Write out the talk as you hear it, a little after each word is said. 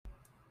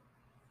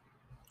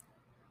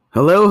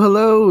Hello,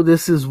 hello.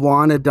 This is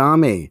Juan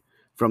Adame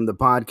from the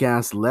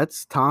podcast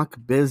Let's Talk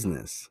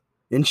Business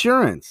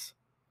Insurance.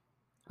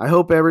 I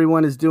hope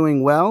everyone is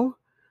doing well.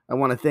 I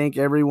want to thank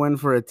everyone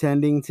for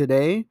attending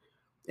today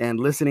and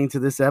listening to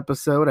this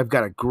episode. I've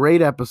got a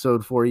great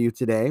episode for you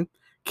today.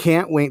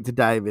 Can't wait to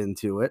dive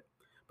into it.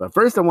 But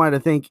first, I wanted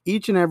to thank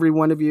each and every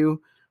one of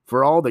you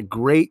for all the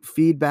great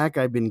feedback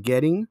I've been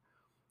getting.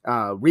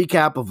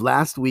 Recap of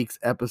last week's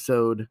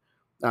episode.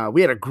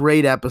 We had a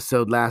great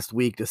episode last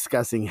week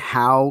discussing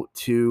how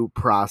to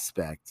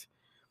prospect.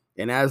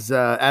 And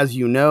as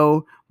you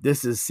know,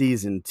 this is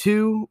season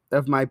 2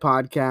 of my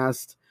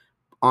podcast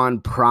on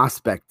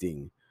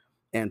prospecting.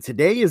 And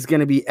today is going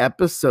to be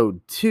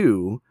episode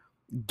 2,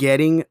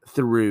 getting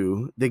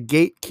through the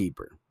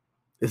gatekeeper.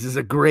 This is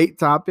a great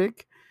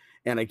topic,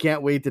 and I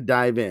can't wait to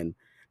dive in.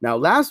 Now,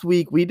 last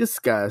week we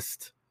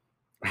discussed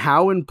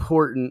how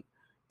important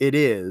it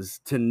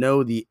is to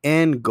know the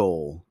end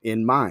goal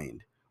in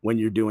mind when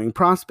you're doing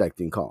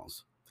prospecting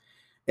calls.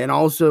 And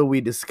also,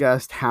 we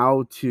discussed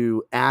how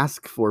to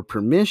ask for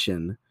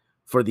permission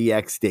for the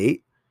X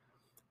date.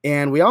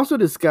 And we also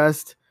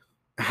discussed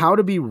how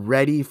to be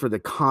ready for the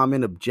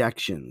common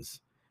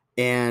objections.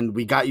 And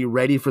we got you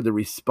ready for the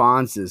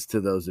responses to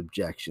those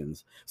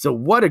objections. So,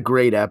 what a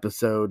great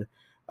episode.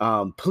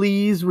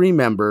 Please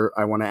remember,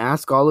 I want to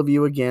ask all of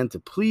you again to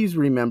please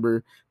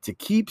remember to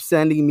keep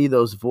sending me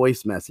those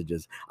voice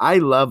messages. I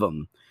love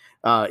them.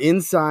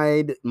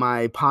 Inside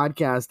my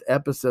podcast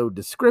episode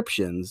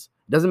descriptions,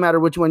 doesn't matter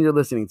which one you're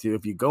listening to,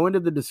 if you go into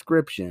the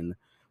description,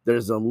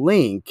 there's a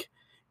link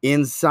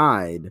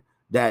inside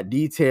that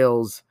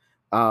details,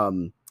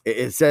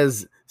 it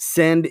says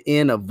send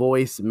in a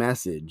voice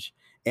message.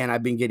 And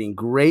I've been getting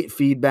great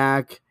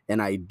feedback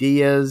and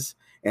ideas,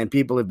 and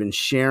people have been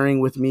sharing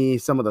with me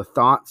some of the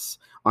thoughts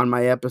on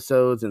my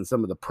episodes and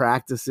some of the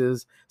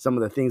practices, some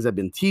of the things I've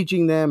been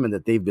teaching them and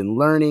that they've been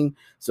learning.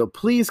 So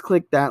please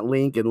click that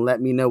link and let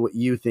me know what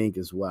you think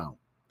as well.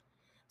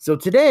 So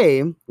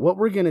today, what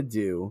we're going to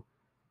do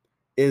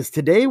is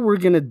we're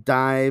going to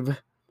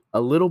dive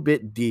a little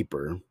bit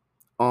deeper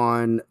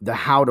on the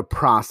how to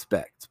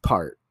prospect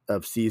part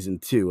of season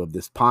 2 of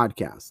this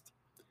podcast.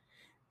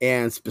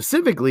 And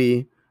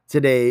specifically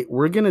today,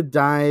 we're going to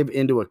dive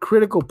into a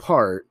critical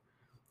part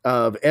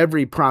of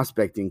every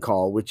prospecting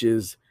call, which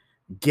is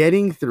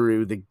getting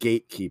through the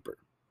gatekeeper.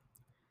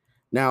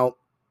 Now,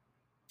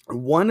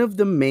 one of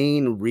the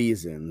main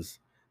reasons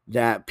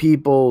that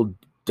people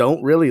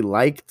don't really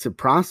like to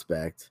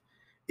prospect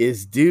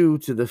is due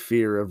to the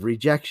fear of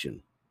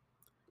rejection,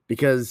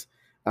 because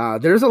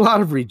there's a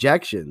lot of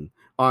rejection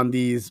on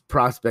these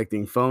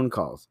prospecting phone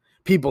calls.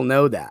 People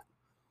know that.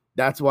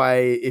 That's why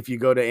if you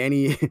go to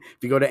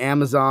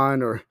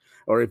Amazon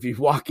or if you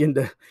walk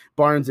into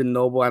Barnes and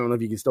Noble, I don't know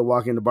if you can still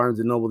walk into Barnes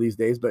and Noble these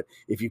days, but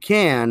if you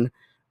can,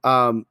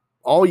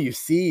 all you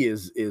see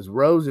is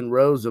rows and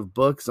rows of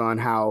books on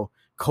how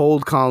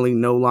cold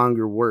calling no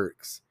longer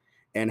works,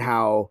 and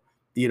how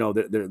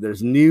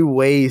there's new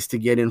ways to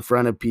get in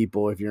front of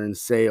people if you're in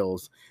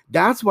sales.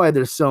 That's why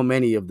there's so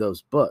many of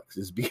those books,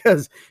 is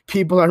because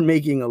people are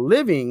making a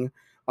living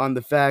on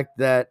the fact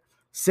that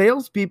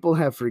salespeople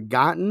have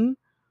forgotten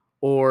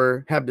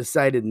or have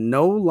decided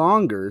no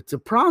longer to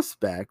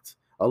prospect.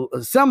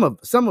 Some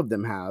of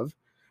them have,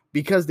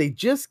 because they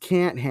just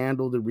can't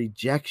handle the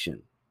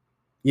rejection.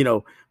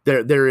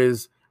 There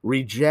is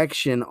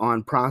rejection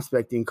on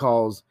prospecting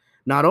calls,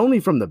 not only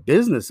from the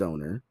business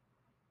owner,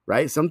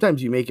 right?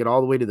 Sometimes you make it all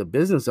the way to the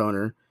business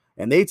owner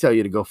and they tell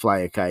you to go fly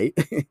a kite.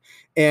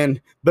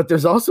 But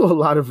there's also a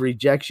lot of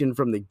rejection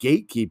from the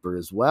gatekeeper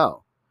as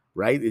well,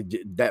 right?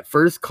 That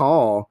first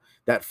call,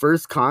 that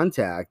first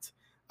contact,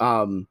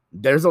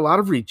 there's a lot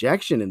of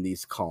rejection in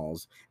these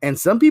calls, and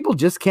some people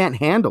just can't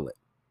handle it.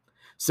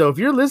 So if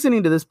you're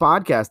listening to this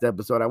podcast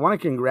episode, I want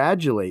to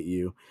congratulate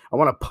you. I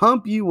want to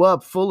pump you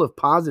up full of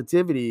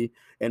positivity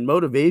and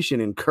motivation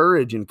and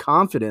courage and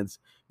confidence,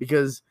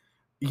 because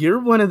you're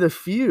one of the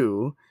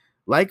few,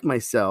 like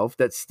myself,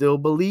 that still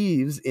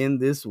believes in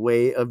this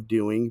way of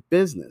doing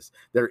business.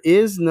 There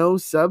is no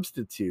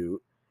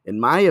substitute, in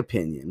my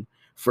opinion,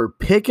 for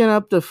picking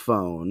up the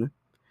phone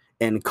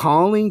and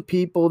calling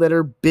people that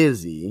are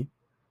busy.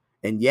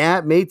 And yeah,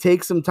 it may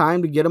take some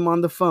time to get them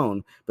on the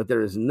phone, but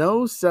there is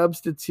no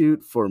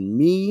substitute for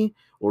me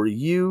or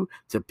you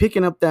to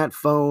picking up that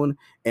phone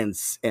and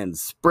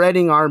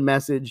spreading our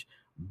message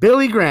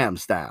Billy Graham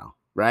style,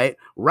 right?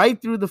 Right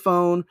through the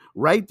phone,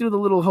 right through the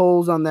little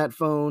holes on that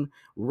phone,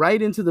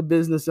 right into the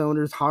business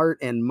owner's heart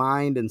and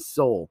mind and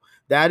soul.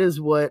 That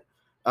is what,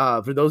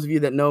 for those of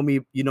you that know me,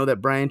 you know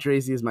that Brian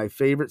Tracy is my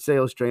favorite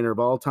sales trainer of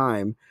all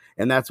time.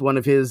 And that's one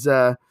of his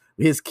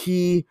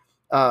key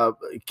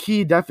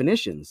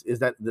definitions, is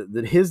that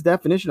his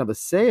definition of a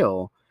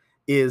sale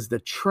is the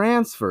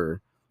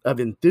transfer of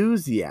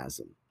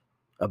enthusiasm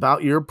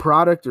about your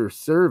product or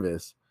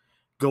service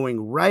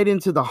going right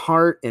into the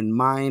heart and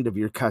mind of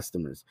your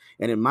customers.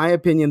 And in my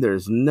opinion,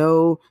 there's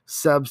no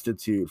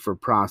substitute for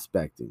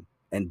prospecting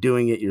and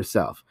doing it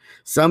yourself.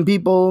 Some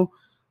people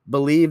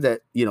believe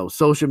that,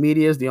 social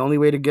media is the only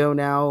way to go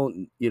now.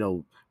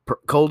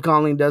 cold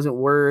calling doesn't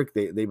work.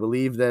 They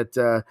believe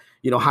that,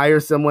 hire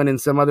someone in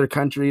some other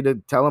country to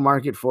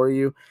telemarket for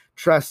you.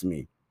 Trust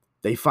me,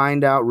 they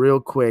find out real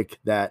quick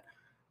that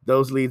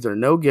those leads are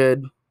no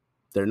good.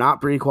 They're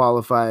not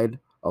pre-qualified.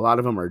 A lot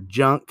of them are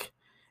junk.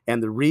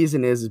 And the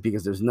reason is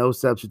because there's no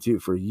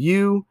substitute for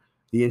you,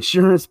 the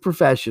insurance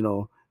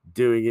professional,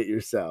 doing it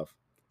yourself.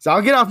 So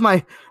I'll get off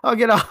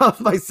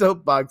my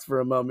soapbox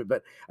for a moment,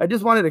 but I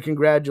just wanted to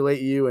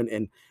congratulate you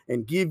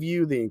and give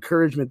you the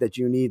encouragement that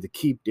you need to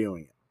keep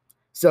doing it.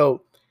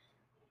 So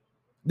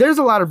there's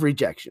a lot of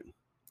rejection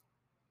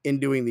in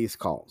doing these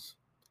calls.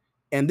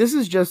 And this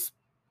is just,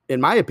 in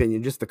my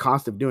opinion, just the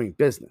cost of doing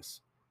business,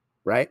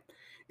 right?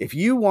 If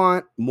you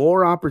want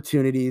more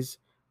opportunities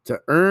to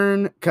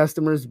earn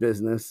customers'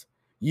 business,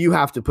 you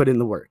have to put in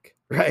the work,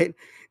 right?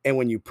 And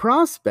when you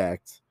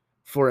prospect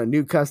for a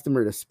new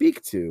customer to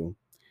speak to,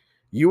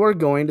 you are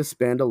going to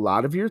spend a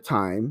lot of your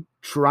time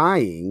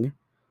trying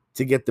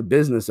to get the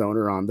business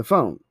owner on the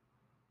phone.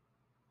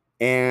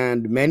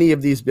 And many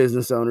of these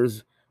business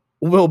owners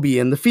will be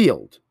in the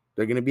field.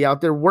 They're going to be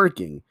out there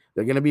working.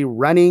 They're going to be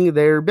running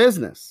their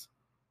business,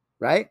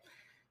 right?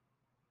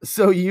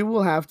 So you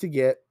will have to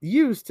get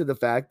used to the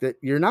fact that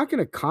you're not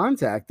going to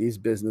contact these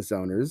business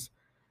owners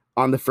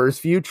on the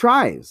first few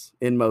tries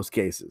in most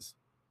cases,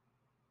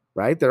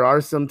 right? There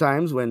are some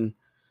times when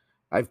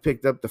I've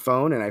picked up the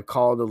phone and I've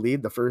called a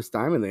lead the first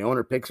time and the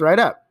owner picks right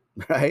up,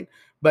 right?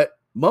 But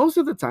most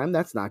of the time,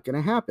 that's not going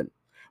to happen.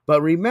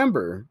 But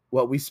remember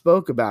what we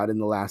spoke about in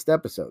the last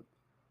episode.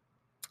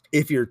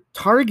 If you're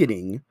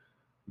targeting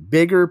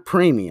bigger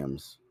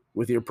premiums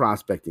with your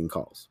prospecting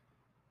calls,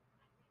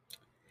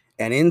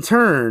 and in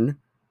turn,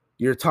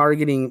 you're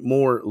targeting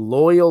more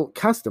loyal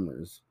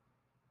customers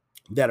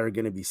that are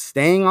going to be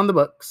staying on the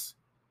books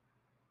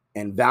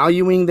and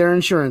valuing their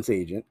insurance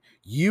agent,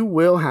 you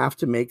will have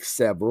to make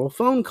several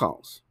phone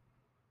calls.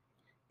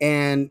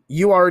 And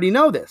you already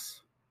know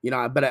this,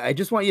 but I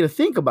just want you to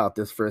think about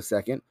this for a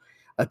second.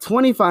 A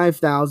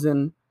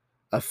 $25,000,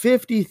 a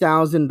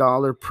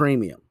 $50,000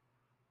 premium,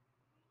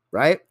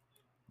 right?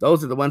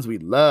 Those are the ones we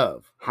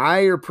love,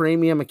 higher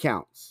premium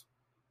accounts.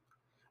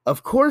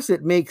 Of course,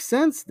 it makes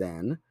sense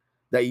then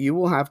that you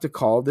will have to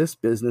call this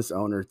business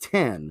owner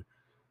 10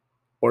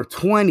 or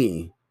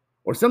 20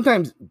 or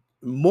sometimes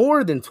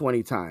more than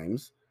 20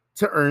 times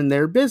to earn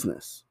their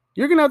business.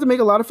 You're going to have to make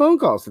a lot of phone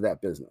calls to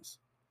that business.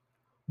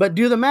 But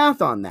do the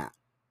math on that,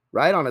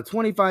 right? On a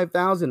 $25,000,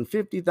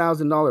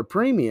 $50,000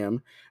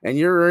 premium, and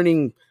you're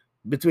earning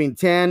between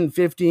 10,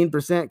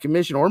 15%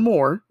 commission or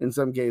more in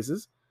some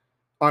cases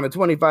on a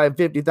 $25,000,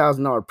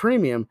 $50,000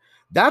 premium,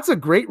 that's a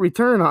great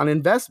return on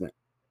investment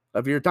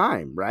of your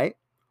time, right?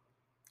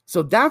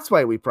 So that's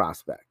why we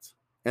prospect,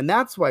 and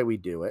that's why we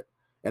do it,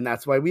 and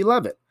that's why we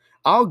love it.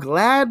 I'll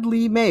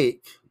gladly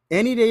make,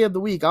 any day of the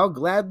week, I'll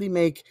gladly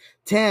make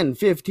 10,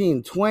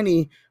 15,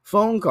 20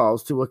 phone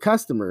calls to a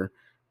customer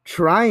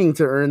trying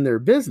to earn their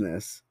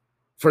business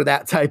for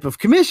that type of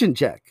commission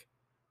check.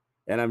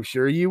 And I'm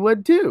sure you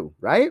would too,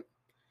 right?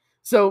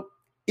 So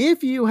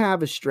if you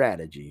have a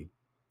strategy,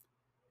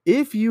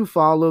 if you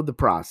follow the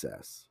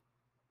process,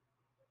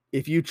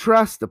 if you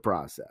trust the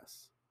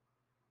process,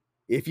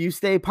 if you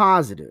stay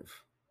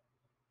positive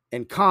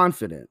and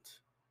confident,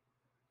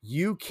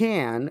 you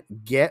can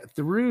get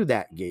through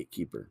that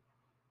gatekeeper.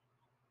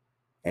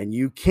 And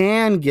you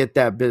can get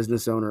that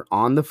business owner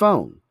on the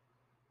phone.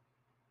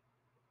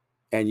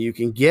 And you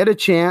can get a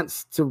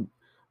chance to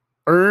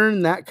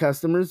earn that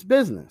customer's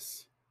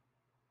business.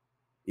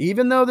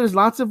 Even though there's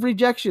lots of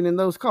rejection in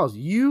those calls,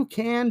 you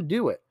can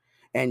do it.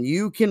 And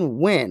you can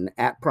win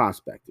at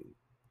prospecting.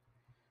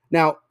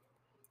 Now,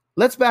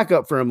 let's back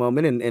up for a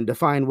moment and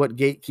define what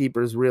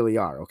gatekeepers really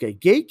are. Okay,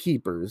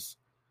 gatekeepers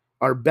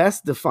are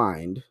best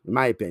defined, in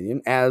my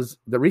opinion, as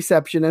the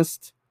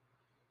receptionist,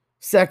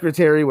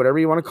 secretary, whatever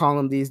you want to call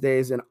them these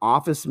days, an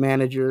office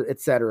manager,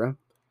 etc.,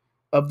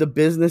 of the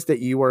business that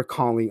you are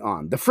calling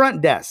on. The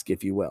front desk,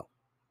 if you will,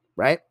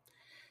 right?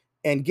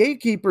 And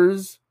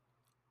gatekeepers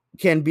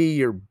can be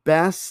your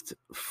best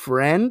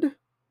friend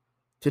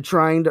to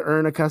trying to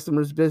earn a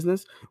customer's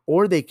business,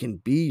 or they can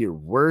be your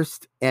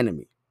worst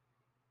enemy,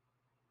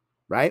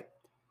 right?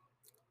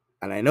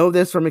 And I know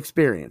this from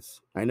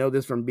experience. I know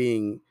this from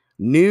being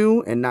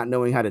new and not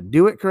knowing how to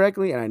do it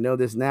correctly. And I know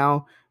this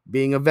now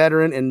being a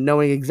veteran and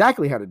knowing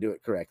exactly how to do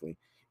it correctly.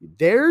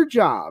 Their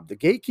job, the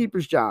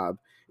gatekeeper's job,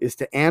 is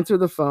to answer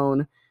the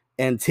phone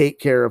and take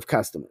care of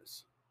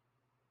customers.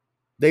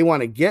 They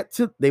want to get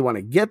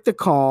the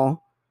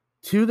call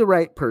to the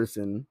right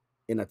person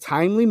in a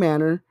timely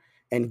manner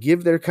and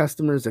give their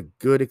customers a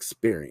good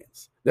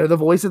experience. They're the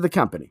voice of the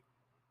company,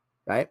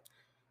 right?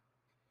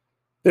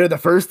 They're the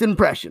first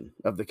impression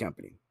of the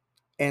company.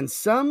 And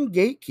some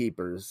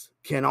gatekeepers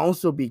can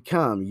also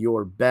become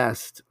your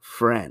best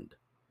friend.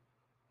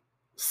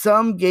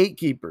 Some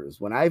gatekeepers,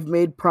 when I've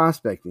made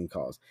prospecting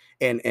calls,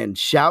 and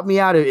shout me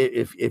out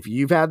if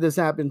you've had this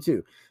happen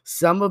too,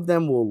 some of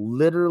them will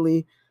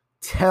literally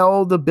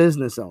tell the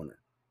business owner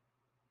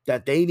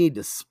that they need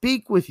to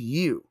speak with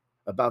you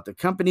about the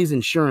company's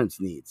insurance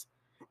needs,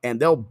 and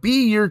they'll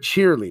be your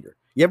cheerleader.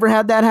 You ever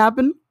had that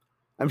happen?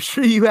 I'm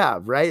sure you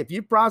have, right? If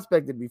you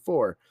prospected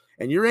before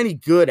and you're any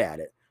good at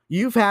it,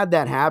 you've had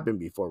that happen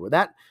before, where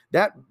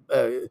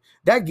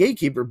that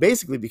gatekeeper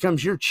basically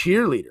becomes your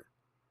cheerleader.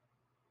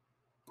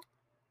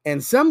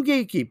 And some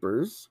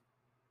gatekeepers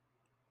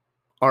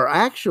are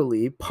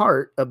actually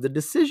part of the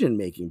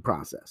decision-making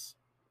process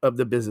of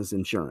the business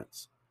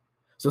insurance.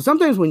 So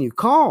sometimes when you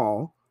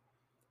call,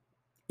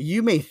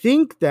 you may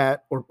think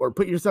that, or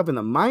put yourself in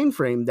the mind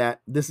frame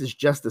that this is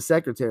just the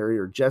secretary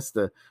or just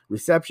the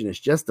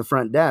receptionist, just the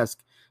front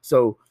desk.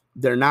 So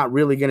they're not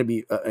really going to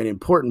be an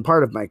important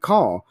part of my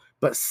call.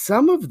 But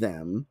some of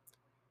them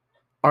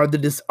are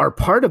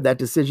part of that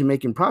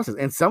decision-making process.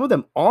 And some of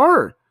them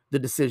are the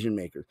decision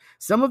makers.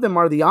 Some of them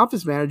are the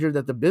office manager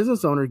that the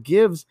business owner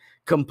gives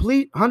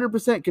complete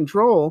 100%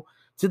 control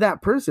to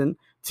that person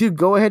to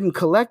go ahead and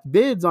collect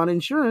bids on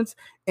insurance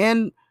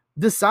and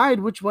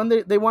decide which one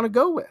they want to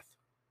go with.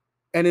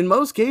 And in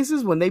most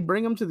cases, when they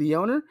bring them to the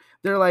owner,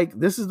 they're like,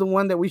 this is the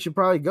one that we should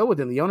probably go with.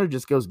 And the owner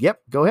just goes,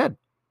 yep, go ahead.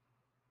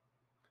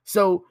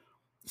 So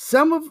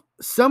some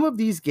of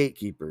these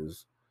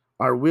gatekeepers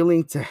are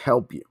willing to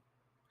help you.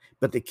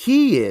 But the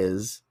key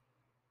is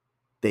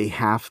they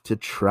have to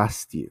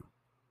trust you.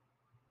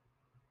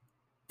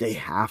 They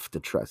have to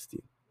trust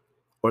you,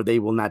 or they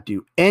will not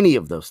do any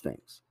of those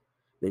things.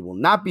 They will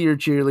not be your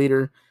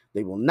cheerleader.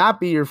 They will not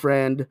be your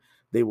friend.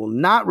 They will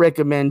not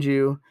recommend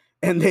you,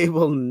 and they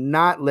will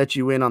not let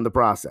you in on the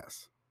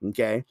process.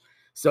 Okay?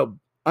 So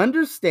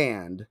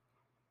understand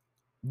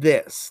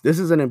this. This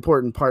is an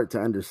important part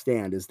to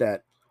understand, is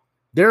that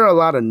there are a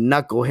lot of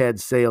knucklehead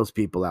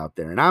salespeople out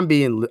there. And I'm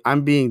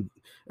being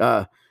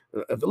a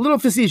little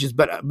facetious,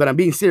 but I'm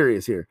being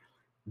serious here.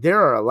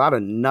 There are a lot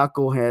of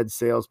knucklehead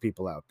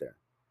salespeople out there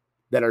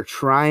that are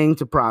trying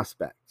to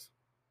prospect,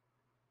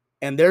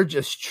 and they're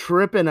just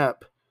tripping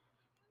up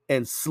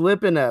and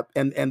slipping up,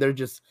 and they're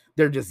just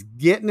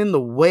getting in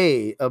the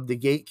way of the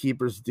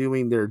gatekeepers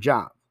doing their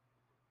job.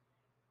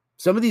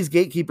 Some of these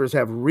gatekeepers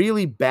have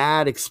really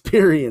bad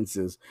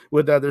experiences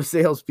with other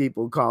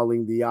salespeople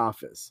calling the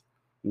office.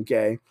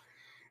 Okay.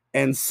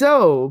 And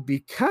so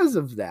because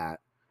of that,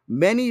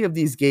 many of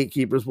these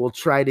gatekeepers will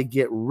try to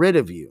get rid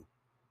of you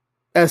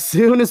as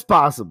soon as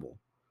possible,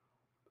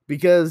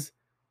 because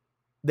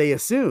they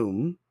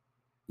assume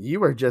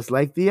you are just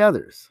like the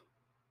others.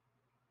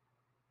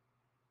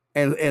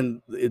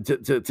 And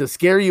to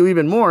scare you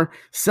even more,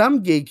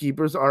 some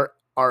gatekeepers are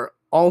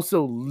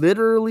also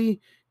literally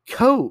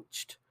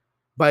coached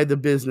by the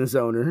business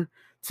owner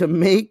to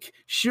make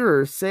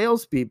sure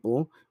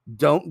salespeople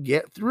don't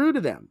get through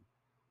to them.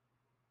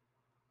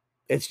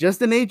 It's just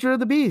the nature of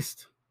the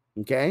beast.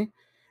 Okay.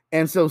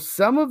 And so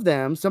some of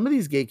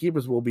these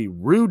gatekeepers will be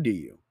rude to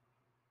you.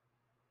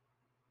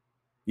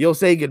 You'll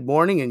say good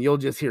morning and you'll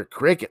just hear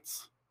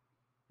crickets,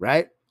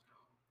 right?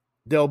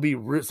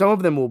 Some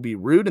of them will be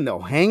rude and they'll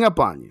hang up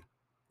on you.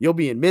 You'll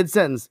be in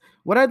mid-sentence.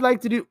 What I'd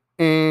like to do,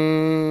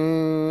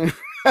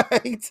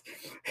 right?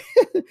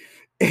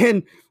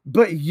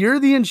 But you're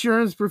the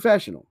insurance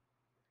professional,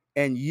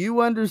 and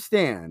you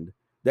understand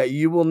that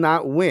you will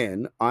not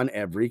win on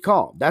every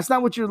call. That's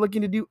not what you're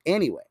looking to do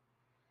anyway.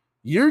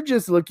 You're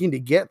just looking to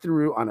get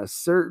through on a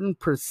certain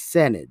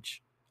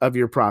percentage of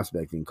your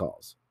prospecting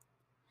calls.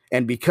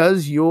 And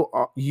because you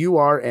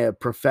are a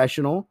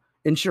professional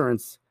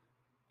insurance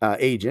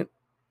agent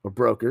or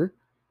broker,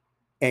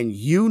 and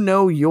you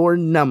know your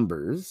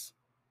numbers,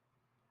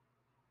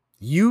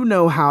 you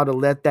know how to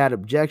let that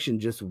objection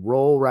just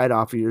roll right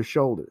off of your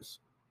shoulders.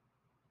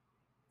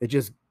 It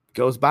just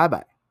goes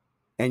bye-bye,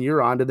 and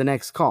you're on to the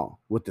next call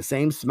with the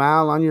same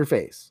smile on your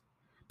face,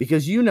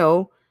 because you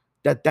know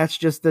that's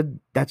just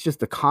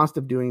the cost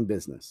of doing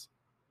business.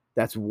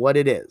 That's what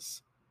it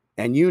is.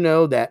 And you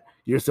know that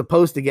you're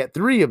supposed to get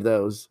 3 of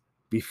those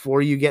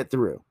before you get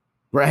through,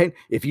 right?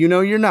 If you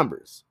know your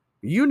numbers,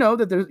 you know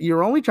that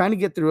you're only trying to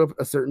get through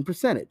a certain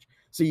percentage.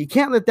 So you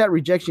can't let that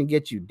rejection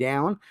get you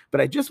down.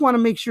 But I just want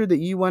to make sure that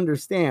you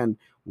understand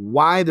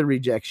why the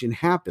rejection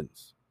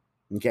happens.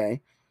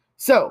 Okay.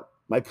 So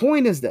my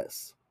point is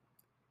this: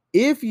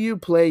 if you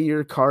play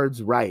your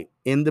cards right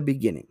in the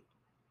beginning,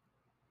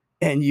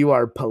 and you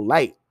are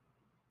polite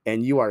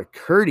and you are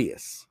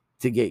courteous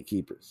to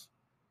gatekeepers,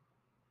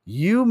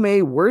 you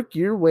may work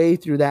your way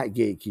through that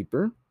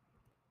gatekeeper,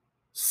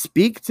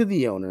 speak to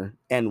the owner,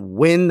 and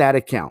win that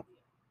account,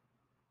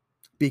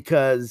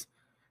 because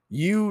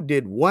you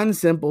did one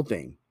simple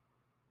thing.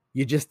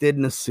 You just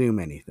didn't assume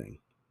anything.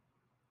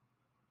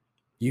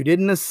 You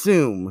didn't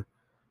assume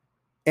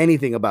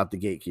anything about the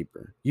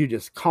gatekeeper. You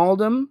just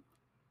called him,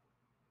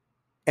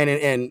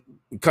 and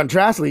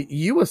contrastly,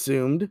 you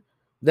assumed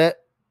that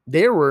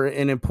they were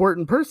an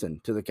important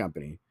person to the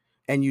company,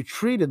 and you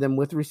treated them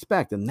with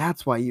respect, and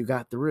that's why you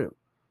got through.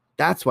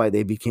 That's why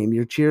they became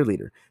your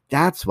cheerleader.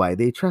 That's why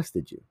they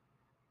trusted you.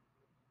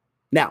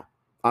 Now,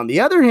 on the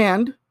other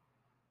hand,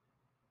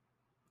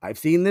 I've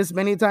seen this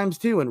many times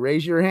too, and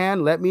raise your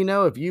hand. Let me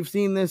know if you've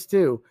seen this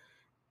too.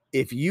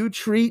 If you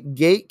treat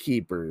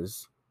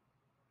gatekeepers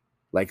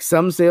like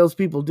some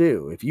salespeople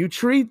do, if you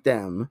treat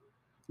them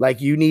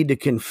like you need to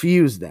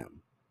confuse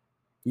them,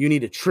 You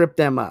need to trip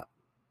them up.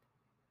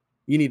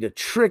 You need to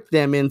trick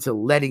them into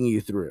letting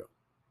you through.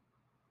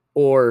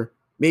 Or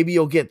maybe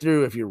you'll get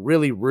through if you're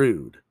really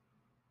rude.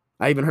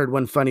 I even heard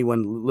one funny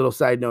one, little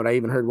side note. I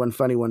even heard one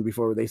funny one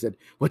before where they said,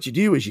 what you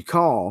do is you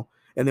call,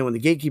 and then when the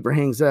gatekeeper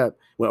hangs up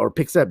or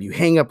picks up, you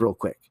hang up real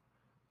quick.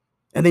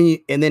 And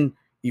then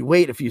you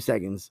wait a few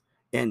seconds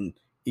and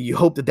you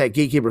hope that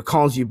gatekeeper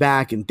calls you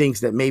back and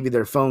thinks that maybe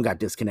their phone got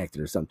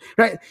disconnected or something,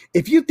 right?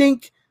 If you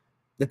think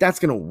that that's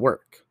going to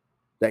work,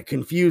 that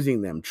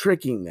confusing them,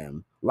 tricking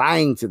them,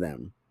 lying to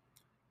them,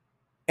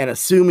 and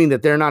assuming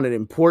that they're not an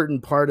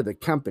important part of the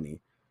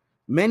company,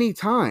 many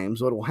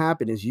times what will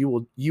happen is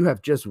you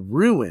have just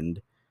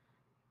ruined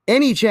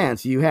any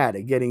chance you had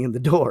at getting in the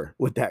door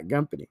with that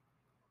company.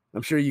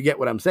 I'm sure you get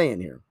what I'm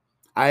saying here.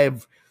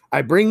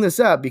 I bring this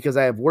up because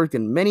I have worked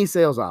in many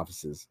sales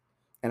offices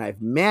and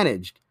I've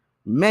managed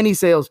many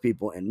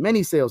salespeople in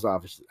many sales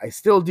offices. I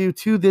still do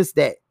to this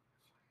day.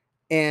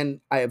 And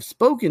I have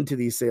spoken to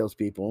these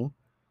salespeople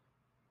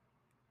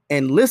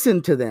and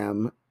listened to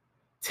them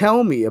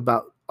tell me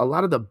about a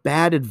lot of the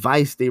bad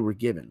advice they were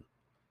given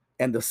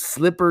and the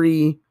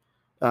slippery,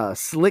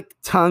 slick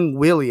tongue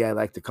willy, I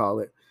like to call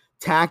it,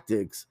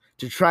 tactics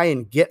to try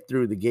and get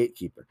through the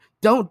gatekeeper.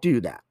 Don't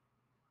do that.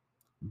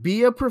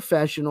 Be a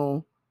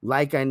professional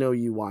like I know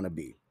you want to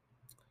be.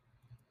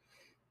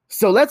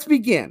 So let's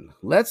begin.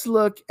 Let's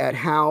look at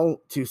how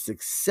to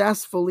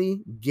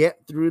successfully get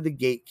through the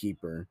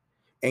gatekeeper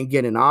and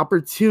get an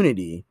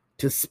opportunity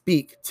to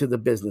speak to the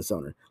business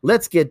owner.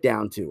 Let's get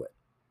down to it.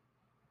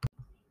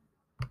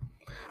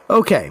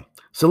 Okay,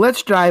 so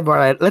let's dive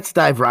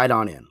right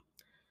on in.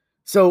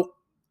 So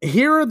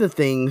here are the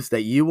things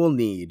that you will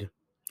need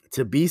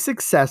to be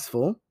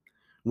successful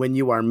when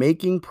you are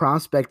making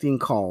prospecting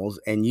calls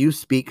and you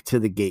speak to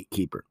the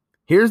gatekeeper.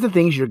 Here's the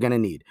things you're going to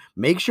need.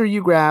 Make sure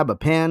you grab a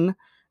pen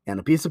and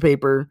a piece of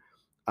paper.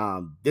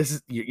 You're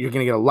going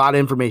to get a lot of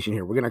information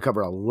here. We're going to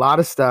cover a lot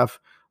of stuff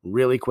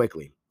really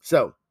quickly.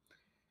 So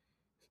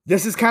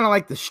this is kind of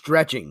like the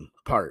stretching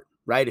part,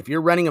 right? If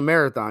you're running a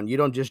marathon, you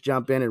don't just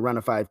jump in and run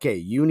a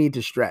 5K. You need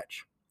to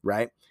stretch,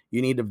 right?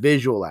 You need to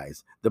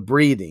visualize the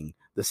breathing,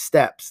 the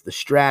steps, the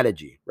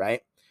strategy,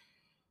 right?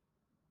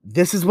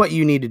 This is what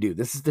you need to do.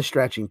 This is the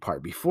stretching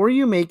part. Before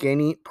you make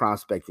any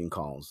prospecting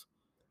calls,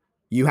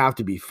 you have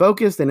to be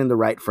focused and in the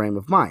right frame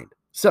of mind.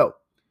 So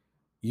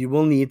you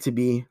will need to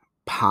be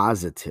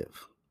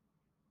positive.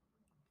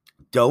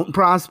 Don't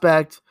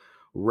prospect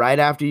right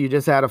after you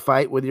just had a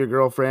fight with your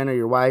girlfriend or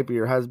your wife or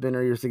your husband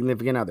or your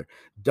significant other.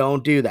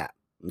 Don't do that,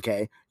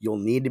 okay? You'll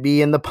need to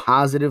be in the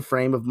positive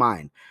frame of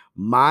mind.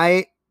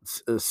 My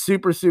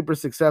super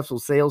successful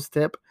sales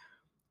tip,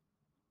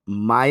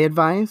 my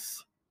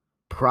advice,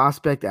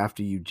 prospect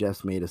after you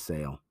just made a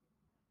sale.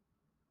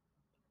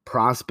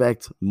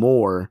 Prospect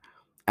more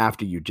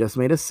after you just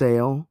made a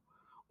sale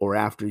or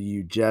after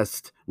you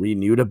just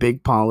renewed a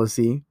big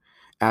policy,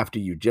 after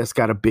you just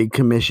got a big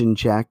commission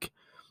check,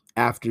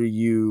 after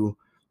you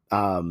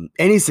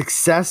any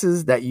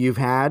successes that you've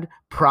had,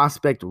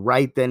 prospect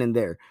right then and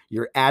there.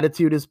 Your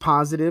attitude is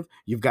positive.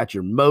 You've got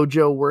your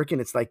mojo working.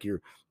 It's like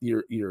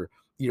your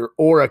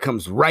aura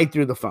comes right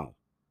through the phone,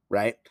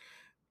 right?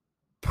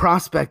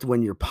 Prospect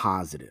when you're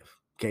positive.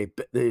 Okay.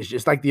 It's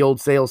just like the old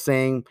sales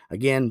saying,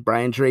 again,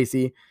 Brian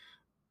Tracy,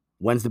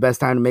 when's the best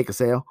time to make a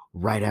sale?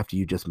 Right after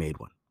you just made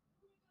one,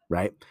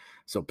 right?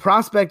 So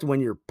prospect when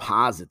you're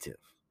positive.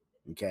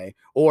 Okay.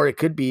 Or it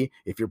could be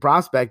if you're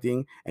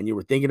prospecting and you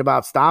were thinking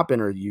about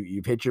stopping or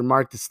you've hit your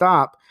mark to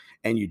stop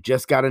and you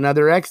just got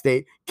another X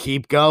date,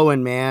 keep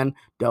going, man.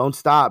 Don't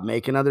stop.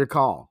 Make another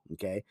call.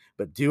 Okay.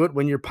 But do it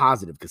when you're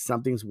positive because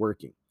something's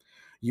working.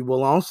 You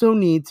will also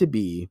need to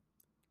be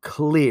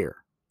clear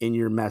in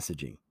your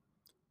messaging.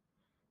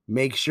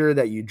 Make sure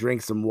that you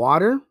drink some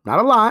water, not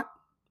a lot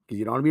because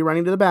you don't want to be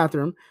running to the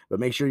bathroom, but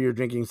make sure you're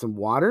drinking some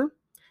water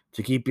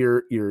to keep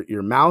your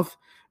mouth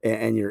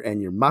and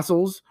your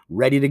muscles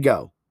ready to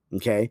go.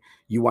 Okay.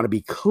 You want to be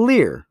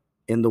clear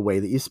in the way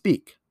that you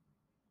speak.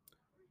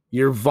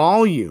 Your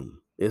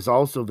volume is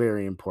also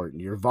very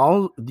important. Your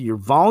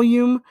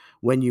volume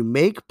when you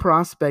make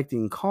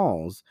prospecting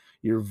calls,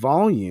 your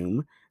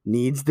volume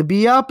needs to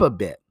be up a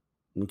bit.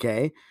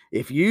 Okay.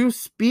 If you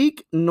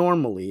speak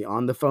normally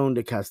on the phone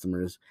to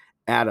customers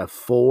at a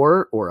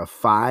 4 or a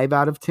 5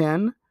 out of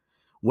 10,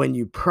 when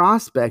you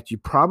prospect, you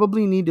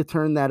probably need to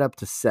turn that up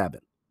to 7.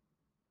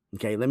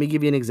 Okay, let me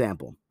give you an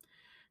example.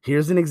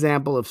 Here's an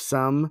example of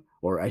some,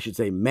 or I should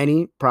say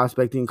many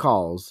prospecting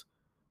calls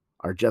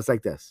are just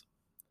like this.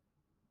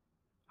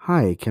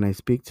 Hi, can I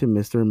speak to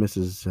Mr. and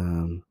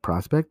Mrs.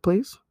 Prospect,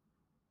 please?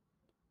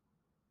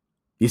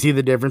 You see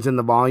the difference in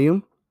the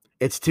volume?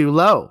 It's too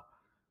low.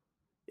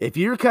 If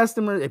you're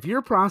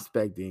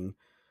prospecting,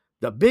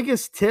 the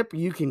biggest tip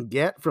you can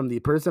get from the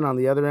person on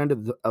the other end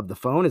of the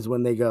phone is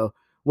when they go,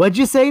 "What'd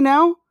you say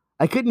now?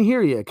 I couldn't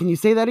hear you. Can you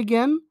say that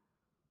again?"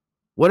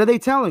 What are they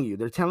telling you?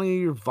 They're telling you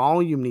your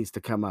volume needs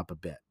to come up a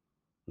bit.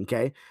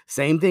 Okay.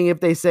 Same thing if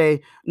they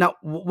say, now,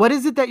 what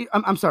is it that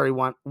I'm sorry,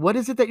 Juan, what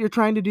is it that you're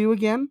trying to do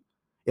again?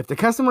 If the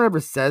customer ever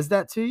says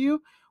that to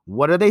you,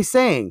 What are they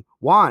saying?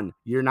 Juan,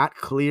 you're not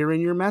clear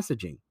in your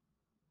messaging,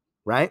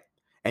 right?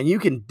 And you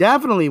can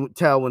definitely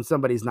tell when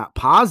somebody's not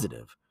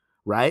positive,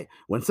 right?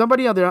 When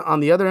somebody on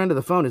the other end of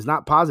the phone is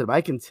not positive,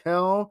 I can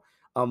tell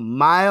a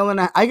mile and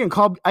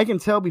I can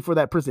tell before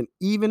that person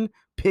even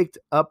picked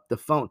up the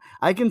phone.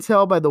 I can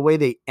tell by the way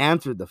they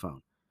answered the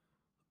phone.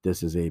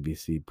 This is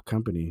ABC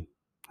Company.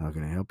 How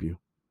can I help you?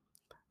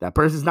 That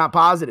person's not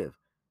positive,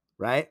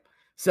 right?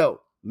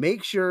 So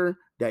make sure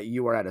that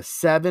you are at a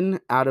 7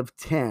 out of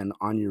 10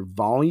 on your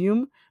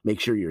volume. Make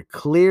sure you're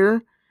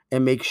clear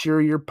and make sure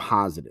you're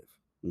positive.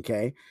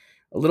 Okay.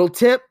 A little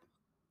tip.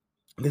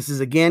 This is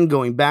again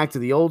going back to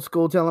the old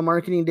school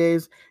telemarketing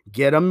days.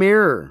 Get a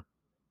mirror,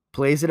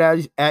 place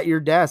it at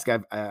your desk.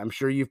 I'm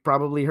sure you've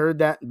probably heard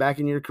that back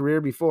in your career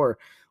before.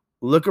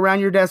 Look around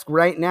your desk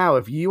right now.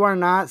 If you are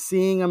not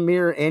seeing a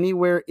mirror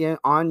anywhere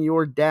on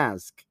your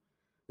desk,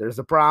 there's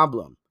a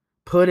problem.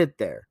 Put it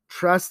there.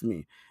 Trust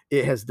me,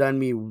 it has done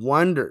me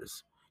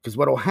wonders. Because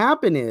what will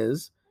happen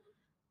is,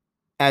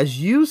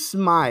 as you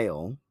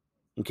smile,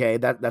 okay,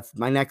 that's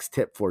my next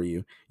tip for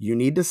you. You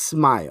need to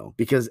smile,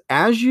 because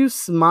as you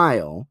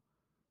smile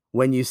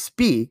when you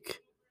speak,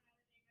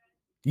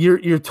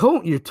 your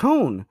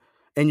tone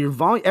and your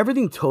volume,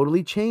 everything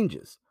totally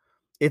changes.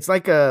 It's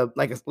like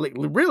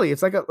really,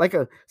 it's like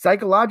a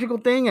psychological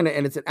thing, and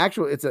it's an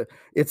actual, it's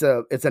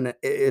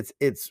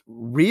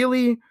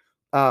really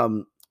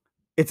um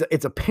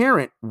it's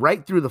apparent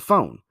right through the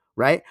phone,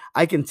 right?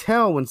 I can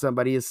tell when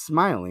somebody is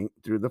smiling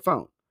through the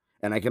phone,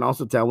 and I can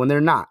also tell when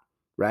they're not,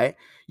 right?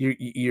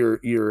 Your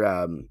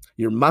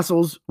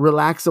muscles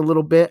relax a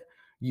little bit.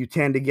 You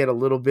tend to get a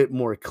little bit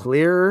more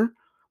clearer,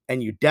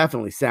 and you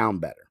definitely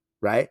sound better,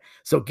 right?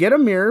 So get a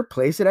mirror,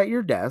 place it at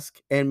your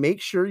desk, and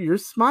make sure you're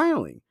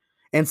smiling,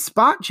 and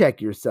spot check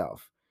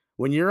yourself.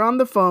 When you're on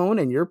the phone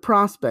and you're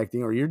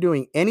prospecting or you're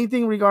doing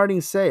anything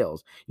regarding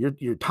sales,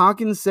 you're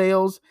talking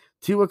sales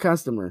to a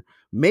customer,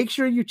 make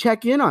sure you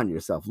check in on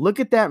yourself. Look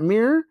at that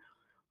mirror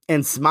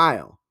and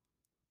smile.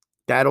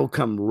 That'll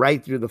come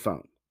right through the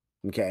phone.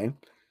 Okay.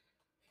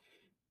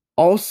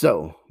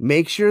 Also,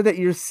 make sure that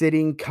you're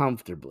sitting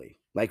comfortably.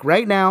 Like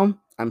right now,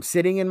 I'm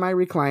sitting in my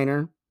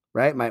recliner,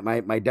 right?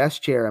 My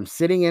desk chair. I'm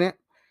sitting in it,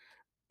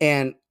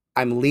 and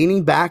I'm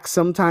leaning back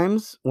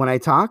sometimes when I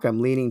talk.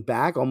 I'm leaning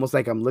back almost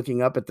like I'm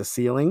looking up at the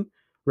ceiling,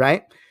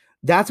 right?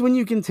 That's when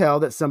you can tell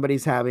that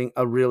somebody's having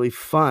a really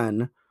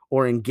fun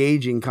or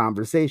engaging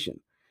conversation.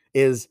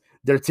 Is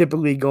they're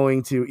typically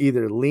going to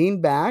either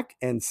lean back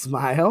and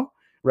smile,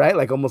 right?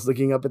 Like almost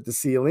looking up at the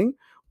ceiling,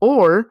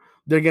 or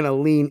they're going to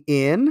lean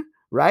in,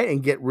 right?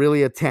 And get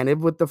really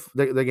attentive with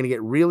they're going to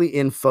get really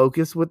in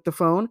focus with the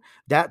phone.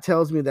 That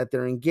tells me that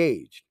they're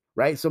engaged,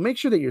 right? So make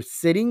sure that you're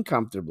sitting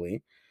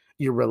comfortably,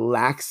 you're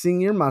relaxing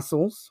your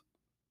muscles.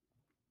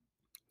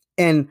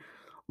 And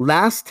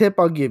last tip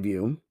I'll give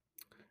you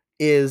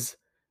is,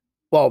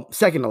 well,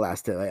 second to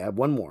last tip, I have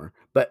one more,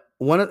 but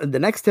one of the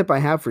next tip I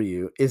have for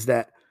you is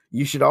that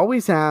you should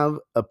always have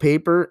a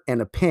paper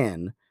and a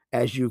pen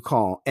as you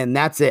call, and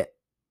that's it.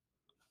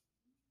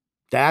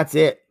 That's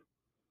it.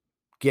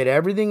 Get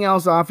everything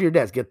else off your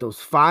desk. Get those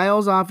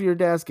files off your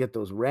desk. Get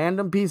those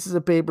random pieces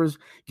of papers.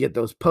 Get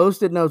those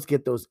post-it notes.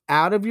 Get those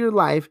out of your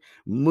life.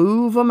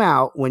 Move them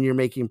out when you're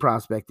making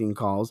prospecting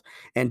calls,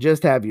 and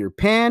just have your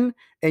pen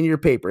and your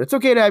paper. It's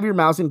okay to have your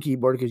mouse and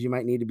keyboard because you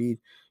might need to be,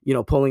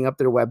 pulling up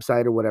their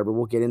website or whatever.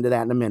 We'll get into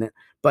that in a minute.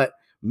 But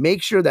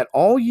make sure that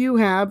all you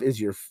have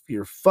is your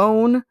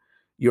phone,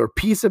 your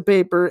piece of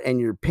paper, and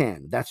your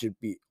pen. That should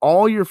be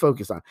all you're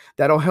focused on.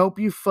 That'll help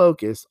you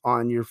focus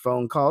on your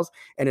phone calls.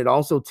 And it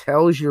also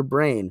tells your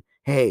brain,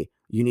 hey,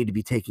 you need to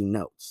be taking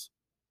notes.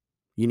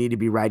 You need to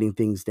be writing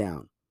things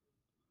down.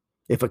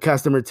 If a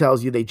customer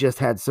tells you they just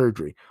had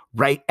surgery,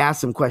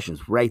 ask some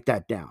questions, write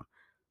that down.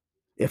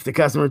 If the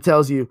customer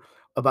tells you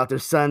about their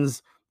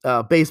son's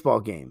baseball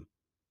game,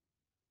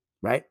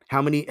 right?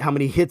 How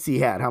many hits he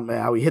had,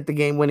 how he hit the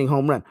game-winning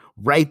home run,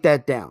 write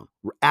that down.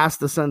 Ask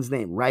the son's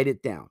name, write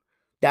it down.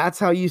 That's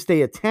how you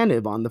stay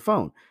attentive on the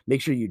phone.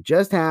 Make sure you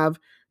just have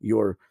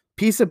your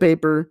piece of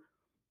paper,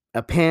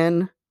 a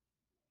pen,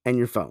 and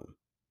your phone.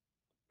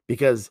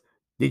 Because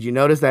did you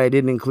notice that I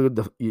didn't include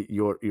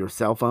your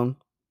cell phone?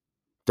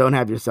 Don't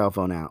have your cell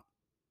phone out.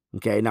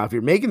 Okay. Now, if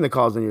you're making the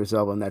calls on your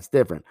cell phone, that's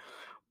different.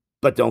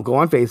 But don't go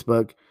on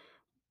Facebook.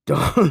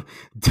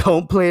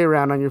 Don't play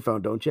around on your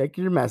phone. Don't check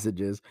your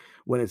messages.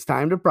 When it's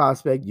time to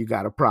prospect, you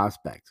got to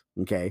prospect.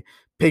 Okay.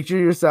 Picture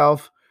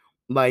yourself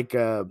like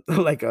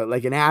like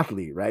an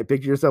athlete, right?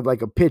 Picture yourself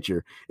like a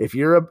pitcher. If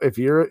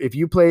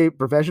you play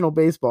professional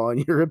baseball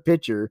and you're a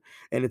pitcher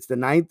and it's the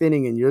ninth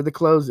inning and you're the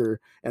closer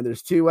and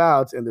there's 2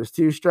 outs and there's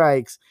 2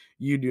 strikes,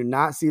 you do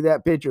not see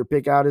that pitcher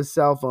pick out his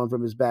cell phone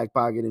from his back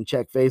pocket and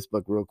check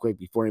Facebook real quick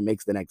before he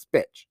makes the next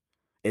pitch.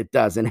 It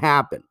doesn't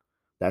happen.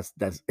 That's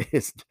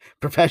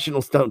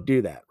professionals don't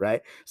do that,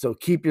 right? So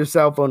keep your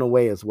cell phone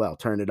away as well.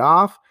 Turn it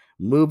off,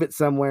 move it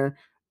somewhere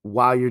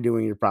while you're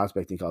doing your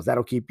prospecting calls.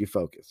 That'll keep you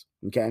focused.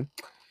 Okay.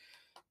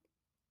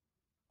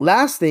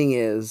 Last thing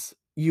is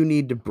you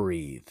need to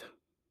breathe.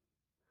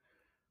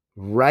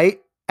 Right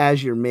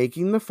as you're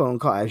making the phone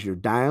call, as you're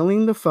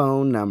dialing the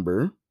phone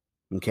number,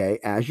 okay,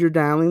 as you're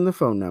dialing the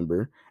phone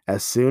number,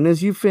 as soon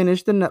as you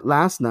finish the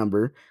last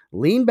number,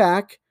 lean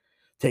back,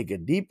 take a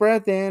deep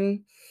breath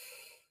in,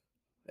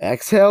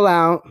 exhale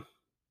out,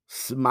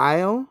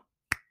 smile,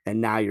 and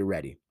now you're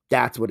ready.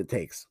 That's what it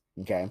takes,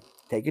 okay?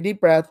 Take a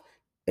deep breath,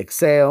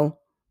 exhale,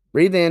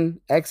 breathe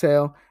in,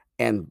 exhale,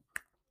 and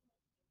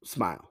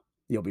smile.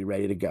 You'll be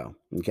ready to go,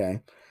 okay?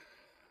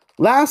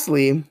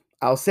 Lastly,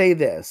 I'll say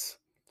this.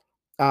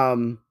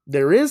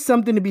 There is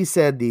something to be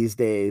said these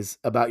days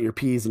about your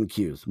P's and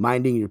Q's,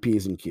 minding your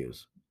P's and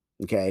Q's.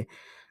 Okay.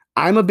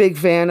 I'm a big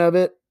fan of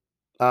it.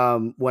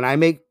 When I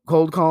make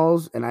cold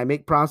calls and I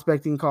make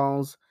prospecting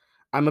calls,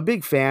 I'm a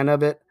big fan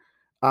of it.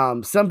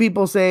 Some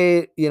people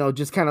say,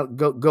 just kind of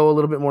go a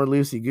little bit more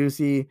loosey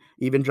goosey,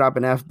 even drop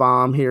an F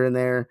bomb here and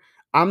there.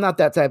 I'm not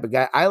that type of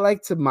guy. I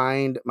like to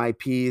mind my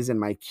P's and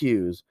my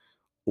Q's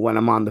when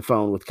I'm on the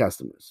phone with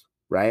customers,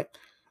 right?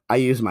 I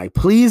use my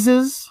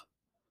pleases.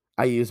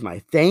 I use my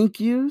thank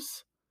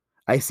yous.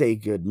 I say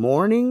good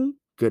morning,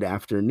 good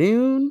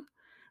afternoon.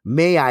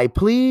 May I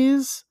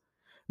please?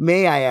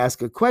 May I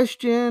ask a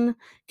question?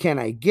 Can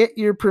I get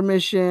your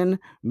permission?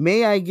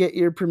 May I get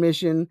your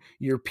permission?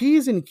 Your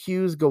P's and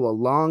Q's go a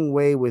long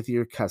way with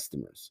your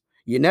customers.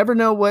 You never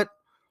know what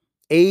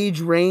age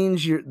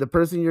range the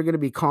person you're going to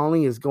be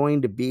calling is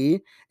going to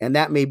be, and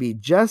that may be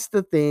just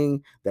the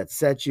thing that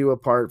sets you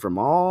apart from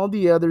all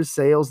the other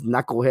sales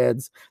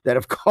knuckleheads that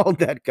have called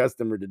that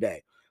customer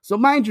today. So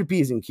mind your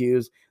P's and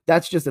Q's.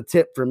 That's just a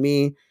tip for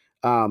me.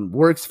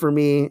 Works for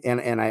me,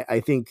 and I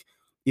think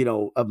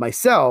of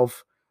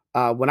myself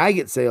when I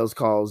get sales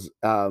calls,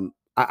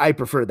 I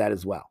prefer that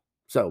as well.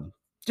 So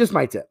just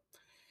my tip.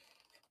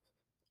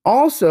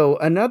 Also,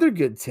 another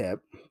good tip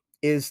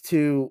is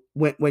to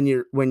when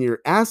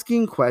you're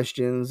asking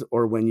questions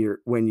or when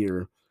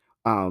you're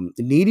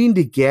needing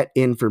to get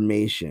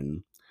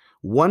information.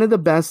 One of the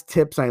best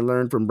tips I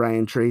learned from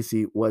Brian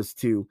Tracy was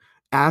to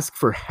ask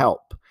for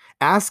help.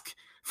 Ask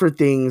for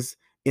things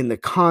in the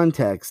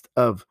context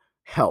of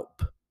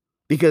help,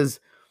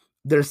 because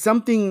there's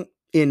something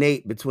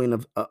innate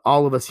between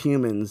all of us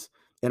humans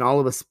and all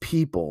of us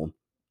people.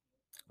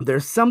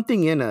 There's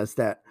something in us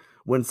that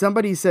when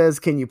somebody says,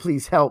 "Can you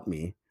please help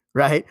me?"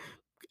 Right?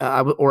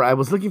 I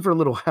was looking for a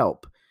little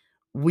help.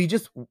 We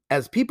just,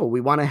 as people, we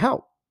want to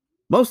help.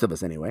 Most of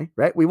us, anyway,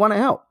 right? We want to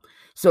help.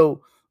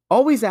 So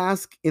always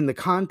ask in the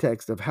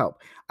context of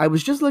help. I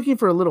was just looking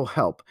for a little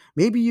help.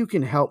 Maybe you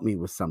can help me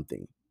with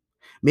something.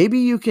 Maybe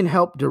you can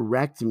help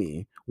direct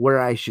me where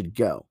I should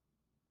go.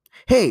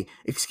 Hey,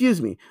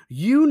 excuse me,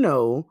 you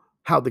know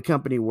how the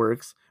company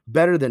works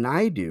better than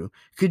I do.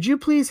 Could you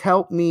please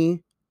help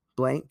me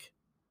blank?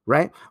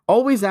 Right?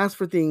 Always ask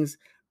for things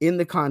in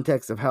the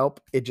context of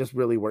help. It just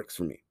really works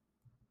for me.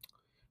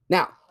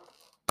 Now,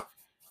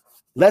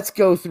 let's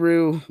go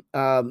through,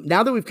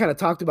 now that we've kind of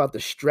talked about the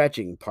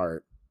stretching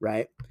part,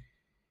 right?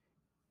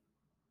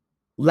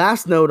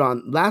 Last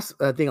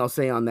thing I'll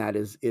say on that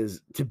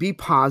is to be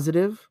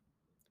positive,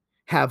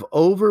 have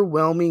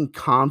overwhelming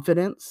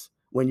confidence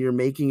when you're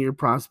making your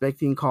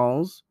prospecting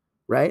calls,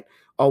 right?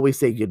 Always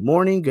say good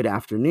morning, good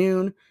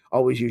afternoon.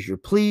 Always use your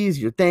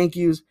please, your thank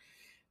yous.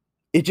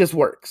 It just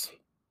works.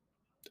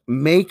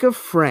 Make a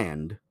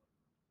friend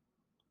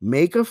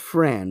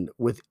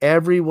with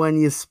everyone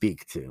you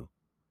speak to.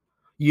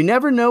 You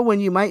never know when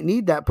you might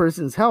need that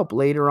person's help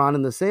later on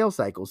in the sales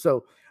cycle.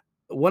 So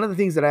one of the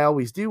things that I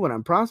always do when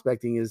I'm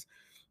prospecting is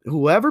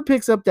whoever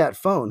picks up that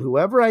phone,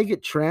 whoever I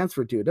get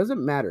transferred to, it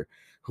doesn't matter.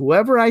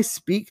 Whoever I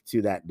speak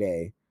to that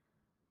day,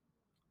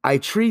 I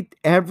treat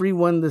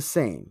everyone the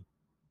same,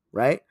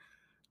 right?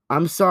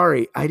 I'm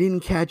sorry, I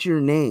didn't catch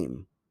your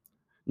name.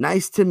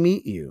 Nice to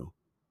meet you.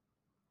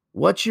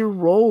 What's your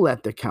role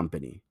at the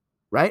company,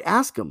 right?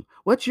 Ask them,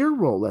 what's your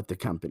role at the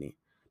company?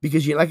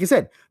 Because like I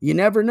said, you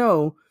never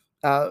know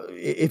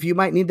if you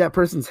might need that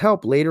person's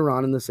help later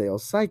on in the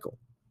sales cycle.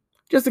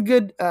 Just a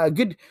good,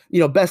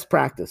 best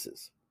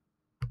practices.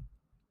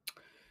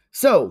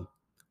 So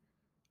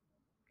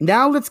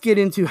now let's get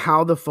into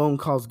how the phone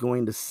call is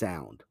going to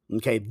sound.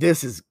 Okay,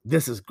 this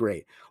is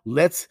great.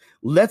 Let's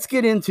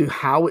get into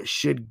how it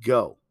should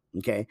go.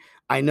 Okay,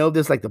 I know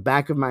this like the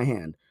back of my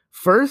hand.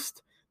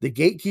 First, the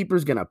gatekeeper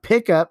is going to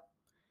pick up,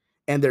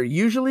 and they're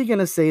usually going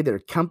to say their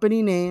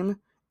company name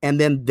and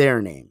then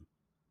their name,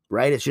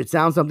 right? It should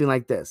sound something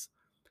like this: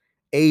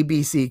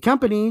 ABC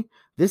Company,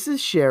 this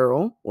is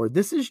Cheryl, or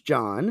this is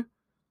John.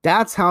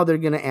 That's how they're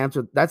going to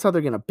answer. That's how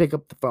they're going to pick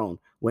up the phone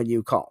when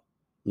you call.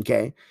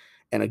 Okay.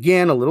 And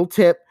again, a little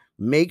tip,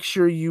 make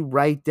sure you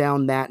write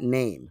down that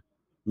name.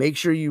 Make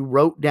sure you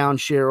wrote down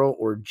Cheryl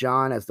or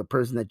John as the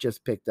person that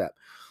just picked up.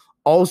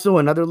 Also,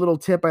 another little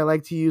tip I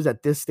like to use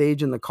at this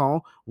stage in the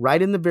call,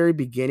 right in the very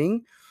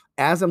beginning,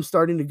 as I'm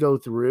starting to go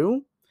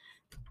through,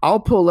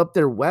 I'll pull up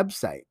their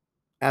website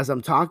as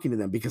I'm talking to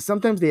them, because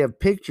sometimes they have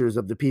pictures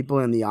of the people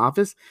in the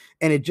office,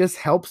 and it just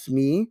helps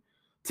me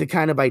to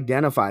kind of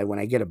identify when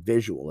I get a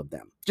visual of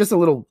them. Just a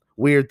little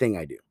weird thing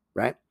I do,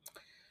 right?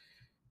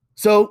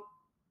 So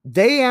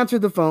they answer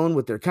the phone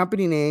with their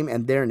company name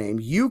and their name.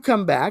 You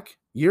come back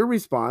your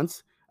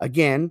response,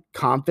 again,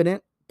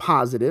 confident,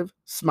 positive,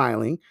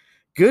 smiling.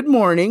 Good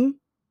morning,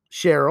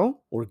 Cheryl,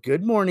 or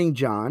good morning,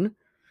 John.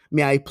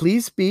 May I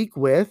please speak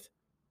with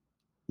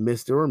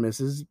Mr. or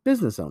Mrs.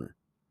 Business Owner?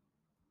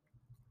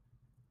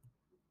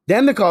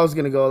 Then the call is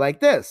going to go like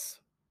this.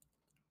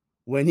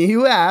 When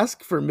you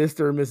ask for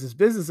Mr. or Mrs.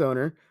 Business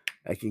Owner,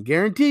 I can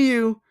guarantee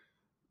you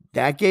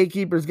that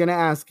gatekeeper is going to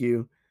ask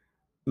you,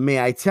 may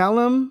I tell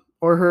him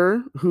or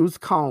her who's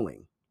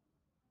calling?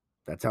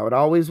 That's how it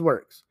always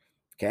works.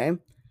 Okay.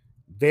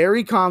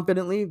 Very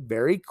confidently,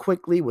 very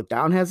quickly,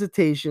 without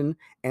hesitation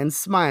and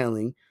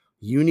smiling,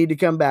 you need to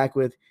come back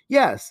with,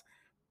 yes,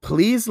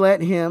 please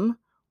let him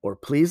or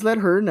please let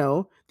her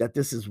know that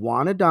this is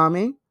Juan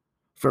Adame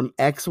from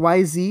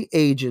XYZ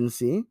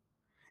agency,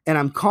 and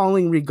I'm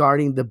calling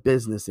regarding the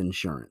business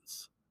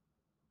insurance.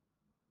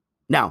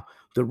 Now,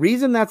 the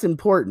reason that's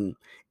important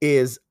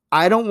is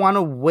I don't want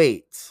to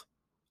wait.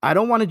 I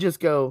don't want to just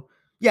go,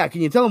 yeah,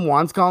 can you tell him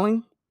Juan's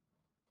calling?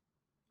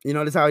 You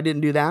notice how I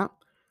didn't do that?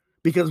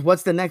 Because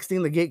what's the next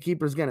thing the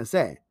gatekeeper is going to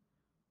say?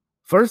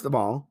 First of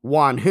all,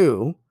 Juan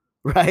who,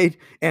 right?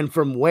 And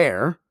from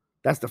where?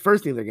 That's the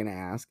first thing they're going to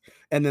ask.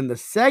 And then the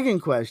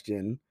second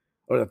question,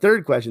 or the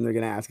third question they're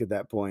going to ask at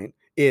that point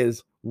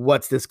is,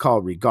 what's this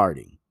call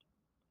regarding?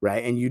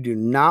 Right? And you do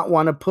not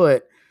want to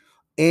put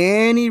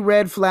any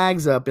red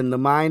flags up in the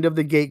mind of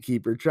the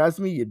gatekeeper. Trust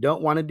me, you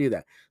don't want to do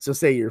that. So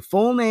say your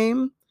full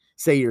name,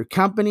 say your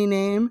company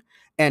name,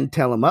 and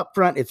tell them up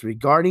front it's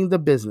regarding the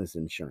business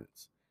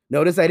insurance.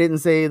 Notice I didn't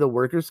say the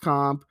workers'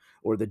 comp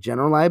or the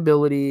general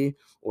liability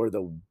or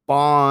the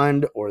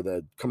bond or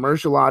the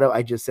commercial auto.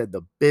 I just said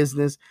the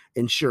business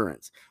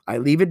insurance. I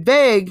leave it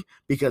vague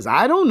because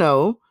I don't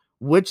know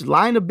which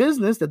line of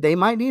business that they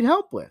might need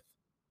help with.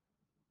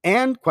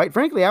 And quite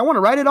frankly, I want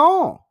to write it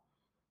all.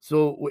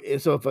 So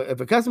if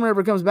a customer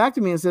ever comes back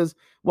to me and says,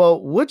 well,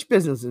 which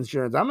business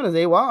insurance? I'm going to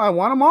say, well, I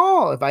want them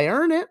all if I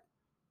earn it.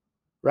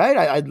 Right?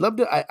 I'd love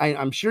to.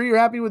 I'm sure you're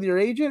happy with your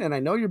agent and I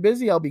know you're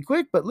busy. I'll be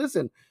quick, but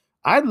listen,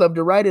 I'd love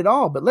to write it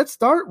all, but let's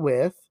start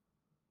with,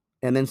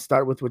 and then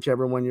start with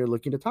whichever one you're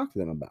looking to talk to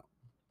them about.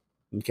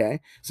 Okay.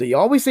 So you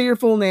always say your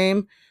full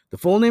name, the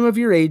full name of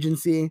your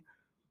agency,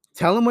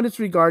 tell them what it's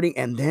regarding,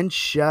 and then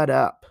shut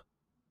up.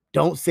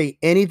 Don't say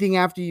anything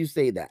after you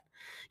say that.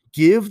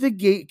 Give the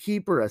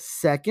gatekeeper a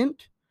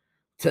second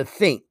to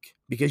think,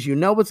 because you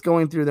know what's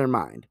going through their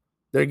mind.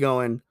 They're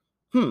going,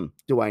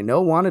 do I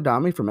know Juan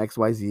Adame from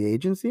XYZ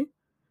agency?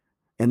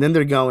 And then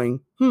they're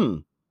going,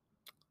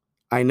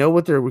 I know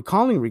what they're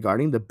calling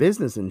regarding the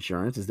business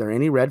insurance. Is there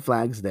any red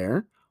flags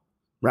there?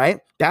 Right?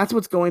 That's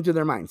what's going through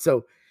their mind.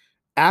 So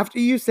after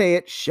you say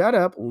it, shut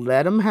up,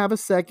 let them have a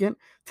second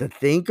to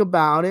think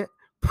about it,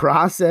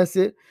 process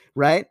it,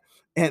 right?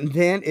 And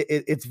then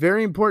it's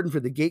very important for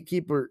the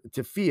gatekeeper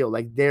to feel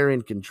like they're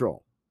in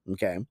control.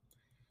 Okay.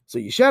 So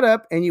you shut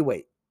up and you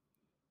wait.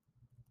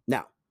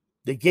 Now,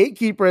 the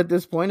gatekeeper at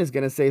this point is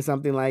going to say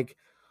something like,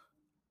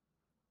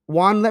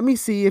 Juan, let me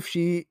see if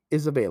she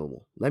is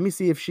available. Let me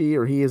see if she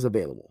or he is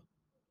available.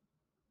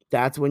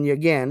 That's when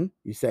you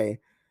say,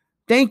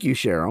 thank you,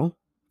 Cheryl.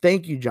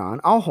 Thank you,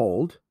 John. I'll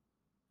hold.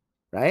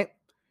 Right?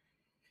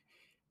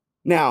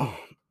 Now,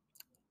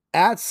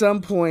 at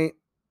some point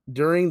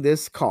during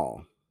this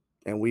call,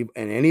 and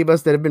any of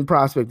us that have been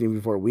prospecting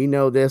before, we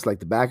know this like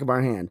the back of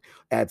our hand.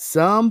 At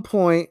some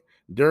point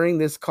during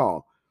this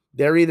call,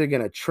 they're either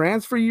going to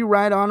transfer you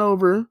right on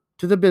over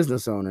to the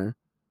business owner,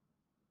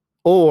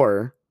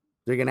 or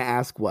they're going to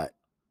ask what?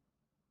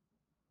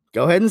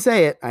 Go ahead and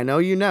say it. I know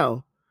you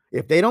know.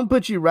 If they don't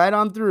put you right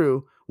on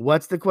through,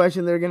 what's the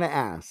question they're going to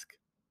ask?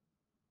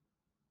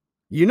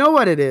 You know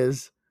what it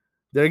is.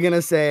 They're going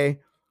to say,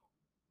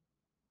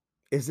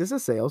 is this a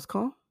sales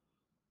call?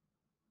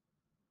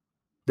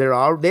 They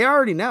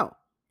already know.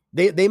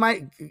 They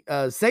might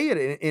say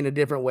it in a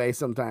different way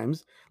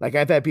sometimes. Like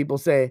I've had people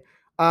say,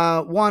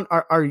 Juan,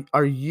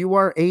 are you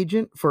our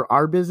agent for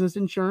our business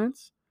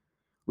insurance?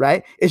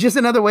 Right? It's just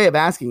another way of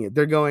asking it.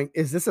 They're going,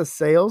 is this a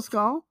sales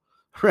call?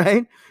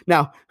 Right?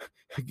 Now,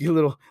 a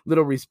little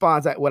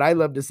response. What I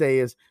love to say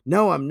is,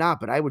 no, I'm not,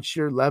 but I would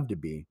sure love to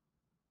be.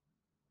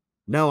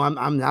 No,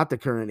 I'm not the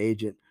current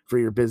agent for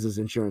your business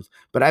insurance,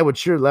 but I would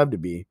sure love to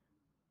be.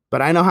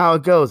 But I know how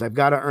it goes. I've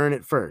got to earn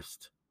it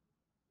first.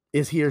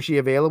 Is he or she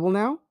available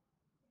now?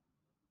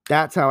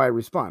 That's how I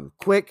respond.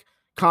 Quick,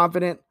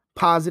 confident,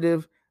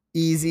 positive,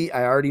 easy.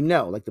 I already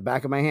know, like the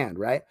back of my hand,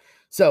 right?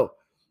 So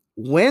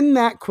when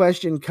that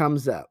question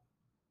comes up,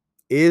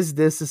 is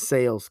this a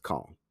sales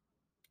call?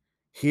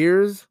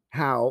 Here's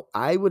how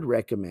I would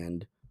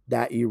recommend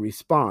that you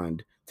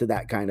respond to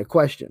that kind of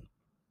question.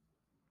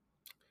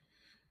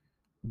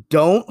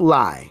 Don't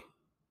lie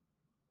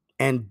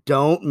and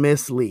don't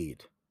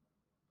mislead.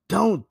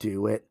 Don't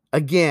do it.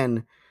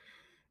 Again,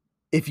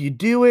 if you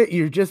do it,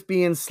 you're just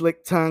being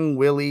slick tongue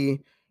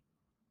Willie,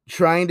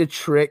 trying to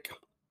trick,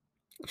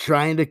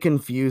 trying to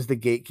confuse the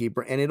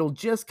gatekeeper, and it'll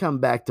just come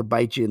back to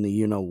bite you in the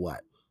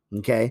you-know-what,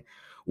 okay?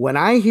 When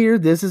I hear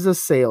this is a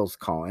sales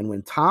call, and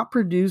when top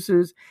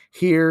producers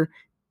hear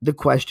the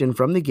question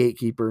from the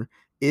gatekeeper,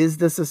 is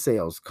this a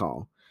sales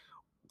call?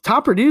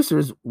 top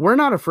producers, we're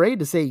not afraid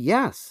to say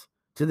yes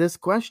to this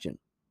question.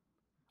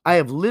 I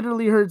have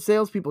literally heard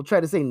salespeople try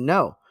to say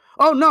no.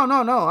 Oh, no,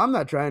 no, no. I'm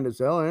not trying to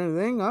sell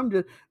anything.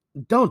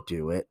 Don't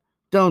do it.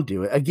 Don't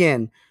do it.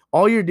 Again,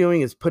 all you're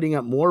doing is putting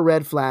up more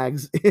red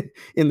flags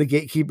in the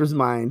gatekeeper's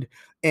mind,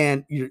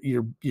 and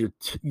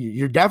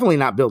you're definitely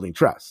not building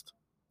trust,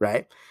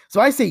 right?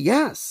 So I say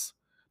yes.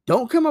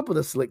 Don't come up with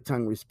a slick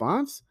tongue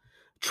response.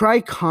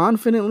 Try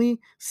confidently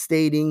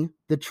stating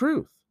the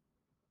truth.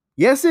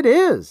 Yes, it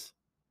is.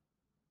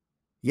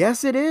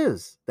 Yes, it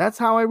is. That's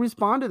how I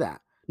respond to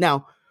that.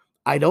 Now,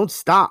 I don't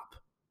stop.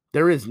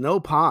 There is no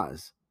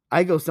pause.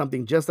 I go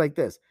something just like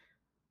this.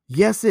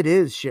 Yes, it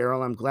is,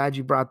 Cheryl. I'm glad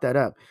you brought that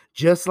up.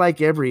 Just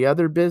like every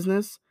other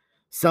business,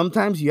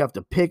 sometimes you have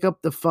to pick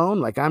up the phone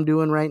like I'm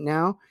doing right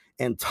now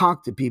and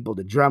talk to people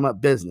to drum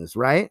up business,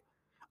 right?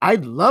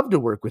 I'd love to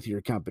work with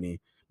your company,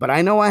 but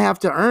I know I have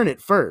to earn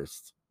it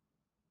first.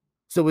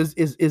 So is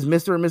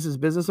Mr. or Mrs.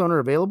 Business Owner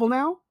available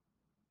now?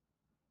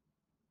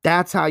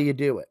 That's how you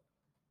do it.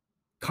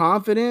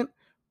 Confident,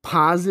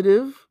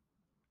 positive,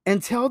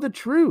 and tell the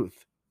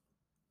truth.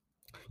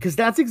 Because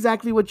that's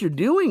exactly what you're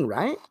doing,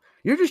 right?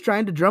 You're just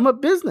trying to drum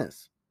up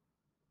business.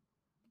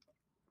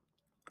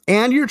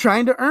 And you're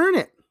trying to earn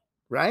it,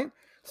 right?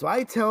 So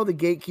I tell the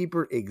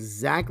gatekeeper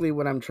exactly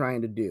what I'm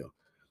trying to do,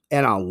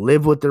 and I'll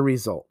live with the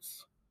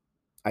results.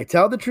 I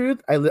tell the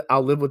truth,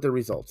 I'll live with the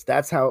results.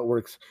 That's how it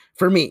works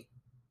for me,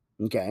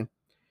 okay?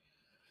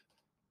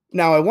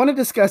 Now, I want to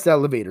discuss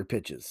elevator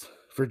pitches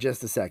for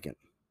just a second,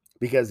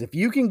 because if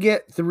you can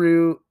get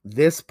through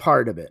this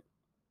part of it,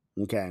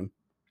 okay,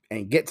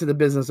 and get to the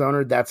business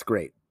owner, that's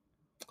great.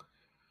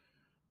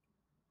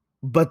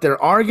 But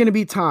there are going to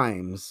be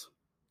times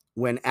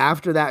when,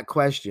 after that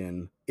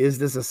question, is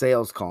this a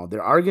sales call?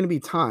 There are going to be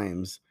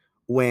times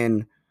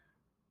when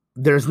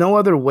there's no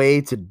other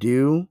way to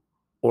do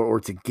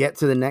or to get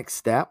to the next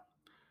step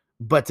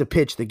but to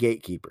pitch the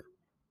gatekeeper,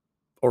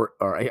 or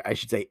I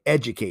should say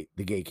educate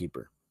the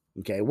gatekeeper.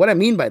 Okay. What I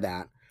mean by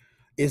that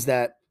is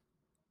that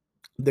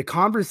the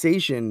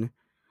conversation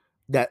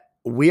that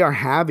we are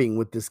having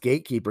with this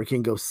gatekeeper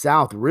can go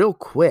south real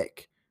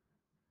quick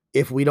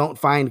if we don't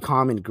find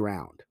common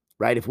ground,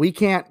 right? If we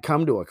can't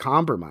come to a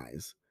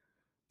compromise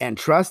and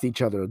trust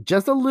each other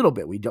just a little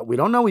bit. We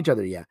don't know each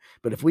other yet,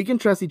 but if we can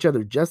trust each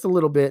other just a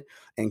little bit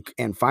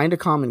and find a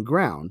common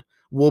ground,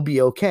 we'll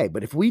be okay.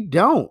 But if we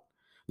don't,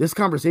 this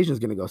conversation is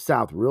going to go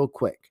south real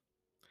quick.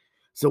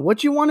 So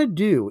what you want to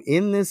do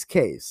in this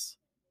case,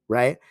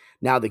 right?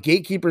 Now the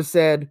gatekeeper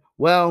said,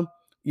 well,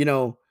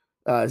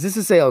 is this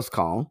a sales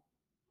call?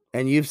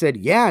 And you've said,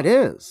 yeah, it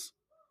is.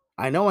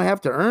 I know I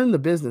have to earn the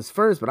business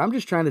first, but I'm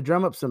just trying to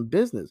drum up some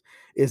business.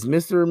 Is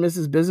Mr. or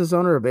Mrs. Business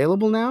Owner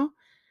available now?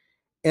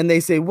 And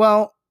they say,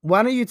 well,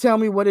 why don't you tell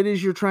me what it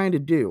is you're trying to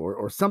do,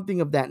 or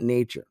something of that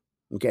nature?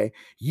 Okay.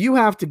 You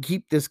have to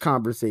keep this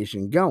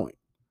conversation going.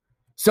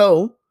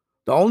 So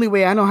the only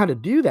way I know how to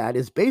do that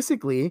is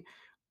basically,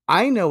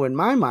 I know in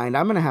my mind,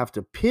 I'm going to have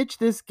to pitch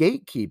this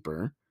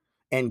gatekeeper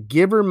and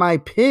give her my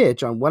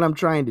pitch on what I'm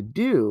trying to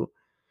do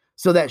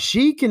so that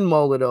she can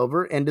mull it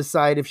over and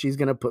decide if she's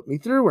going to put me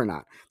through or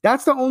not.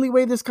 That's the only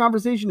way this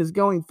conversation is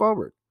going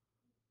forward.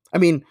 I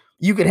mean,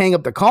 you could hang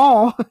up the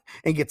call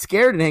and get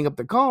scared and hang up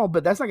the call,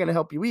 but that's not going to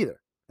help you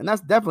either. And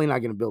that's definitely not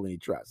going to build any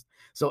trust.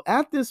 So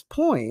at this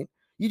point,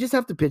 you just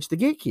have to pitch the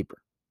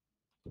gatekeeper.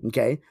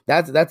 Okay.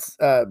 That's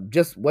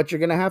just what you're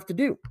going to have to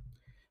do.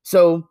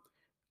 So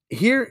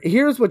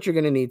here's what you're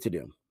going to need to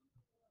do.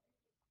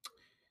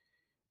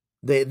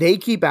 They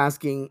keep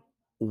asking,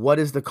 what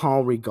is the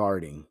call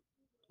regarding?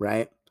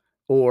 Right?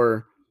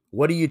 Or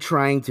what are you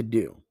trying to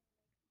do?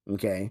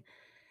 Okay.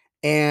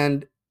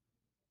 And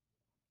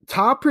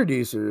top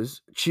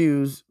producers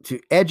choose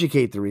to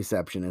educate the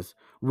receptionist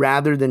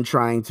rather than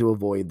trying to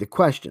avoid the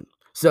question.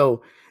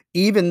 So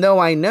even though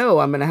I know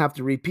I'm going to have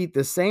to repeat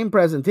the same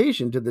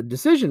presentation to the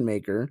decision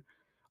maker,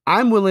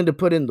 I'm willing to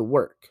put in the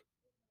work,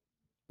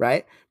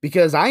 right?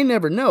 Because I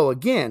never know.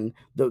 Again,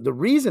 the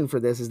reason for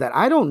this is that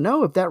I don't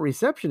know if that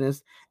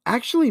receptionist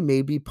actually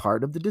may be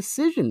part of the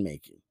decision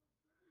making.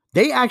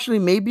 They actually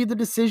may be the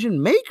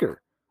decision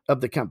maker of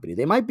the company.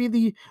 They might be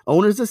the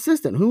owner's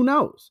assistant. Who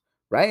knows?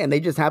 Right? And they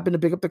just happen to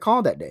pick up the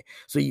call that day.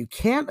 So you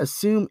can't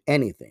assume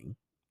anything,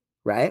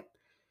 right?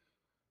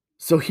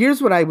 So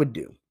here's what I would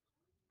do.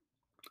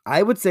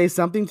 I would say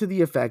something to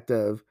the effect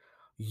of,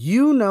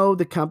 you know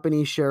the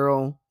company,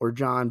 Cheryl or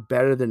John,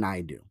 better than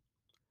I do.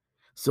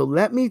 So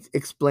let me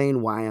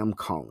explain why I'm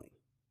calling.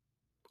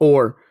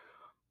 Or,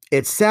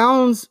 it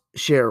sounds,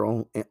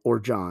 Cheryl or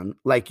John,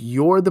 like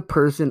you're the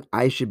person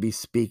I should be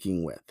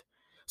speaking with.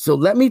 So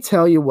let me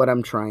tell you what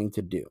I'm trying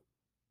to do.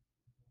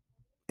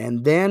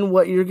 And then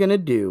what you're going to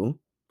do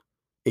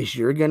is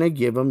you're going to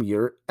give them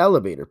your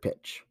elevator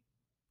pitch.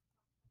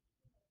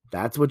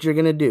 That's what you're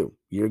going to do.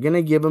 You're going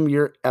to give them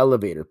your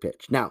elevator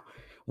pitch. Now,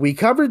 we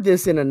covered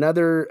this in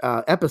another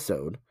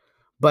episode,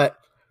 but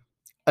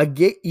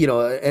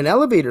an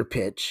elevator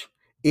pitch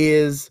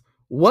is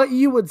what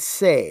you would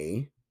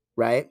say,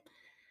 right?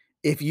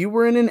 If you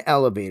were in an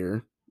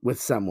elevator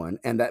with someone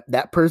and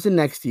that person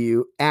next to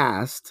you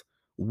asked,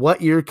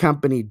 what your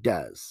company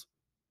does.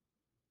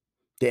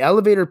 The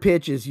elevator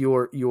pitch is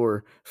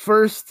your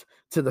first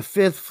to the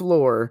fifth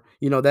floor,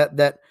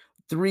 that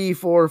 3,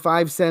 4,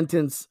 5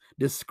 sentence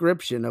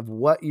description of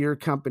what your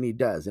company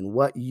does and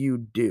what you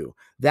do.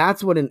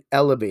 That's what an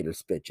elevator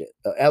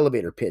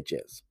pitch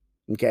is.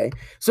 Okay.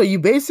 So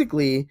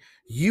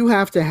you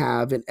have to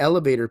have an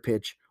elevator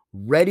pitch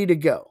ready to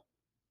go.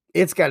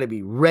 It's got to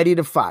be ready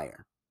to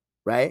fire,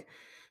 right?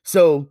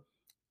 So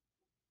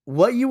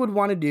what you would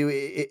want to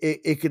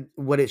do,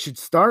 what it should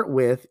start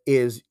with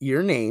is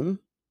your name,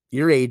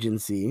 your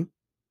agency.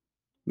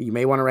 You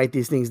may want to write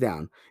these things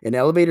down. An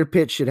elevator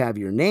pitch should have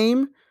your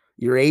name,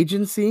 your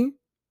agency,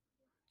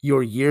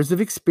 your years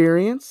of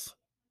experience,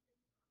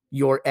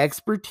 your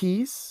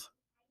expertise,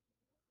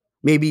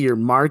 maybe your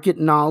market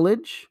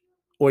knowledge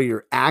or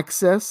your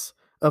access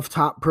of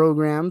top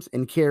programs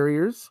and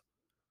carriers,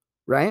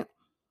 right?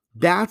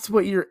 That's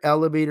what your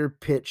elevator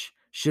pitch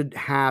should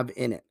have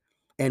in it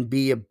and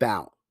be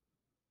about,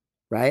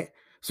 right?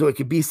 So it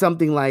could be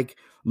something like,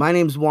 my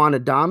name's Juan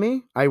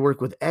Adame. I work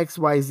with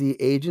XYZ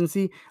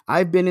Agency.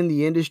 I've been in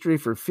the industry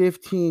for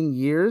 15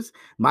 years.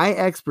 My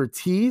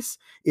expertise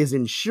is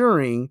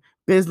insuring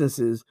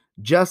businesses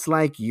just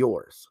like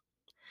yours.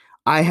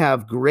 I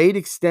have great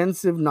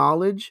extensive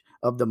knowledge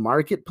of the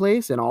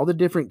marketplace and all the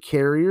different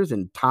carriers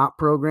and top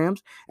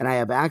programs, and I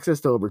have access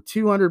to over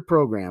 200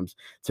 programs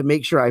to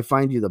make sure I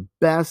find you the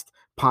best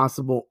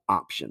possible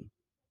option.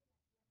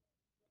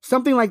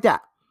 Something like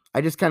that.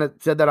 I just kind of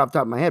said that off the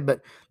top of my head,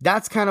 but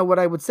that's kind of what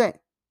I would say.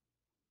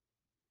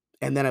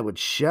 And then I would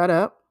shut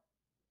up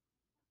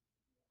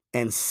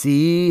and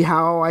see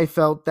how I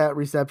felt that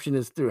reception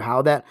is through,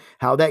 how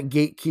that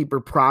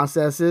gatekeeper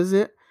processes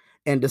it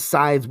and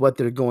decides what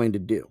they're going to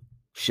do.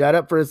 Shut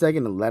up for a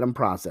second and let them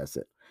process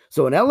it.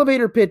 So an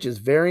elevator pitch is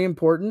very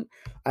important.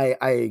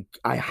 I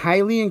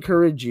highly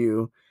encourage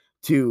you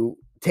to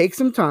take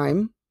some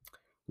time,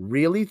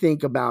 really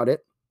think about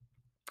it,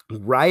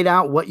 write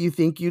out what you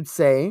think you'd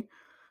say.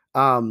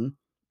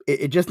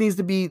 It just needs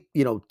to be,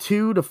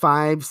 2 to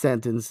 5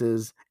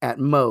 sentences at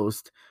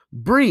most,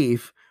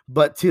 brief,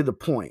 but to the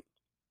point.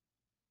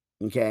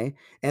 Okay.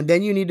 And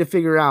then you need to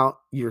figure out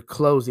your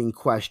closing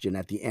question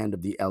at the end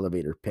of the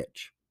elevator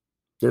pitch.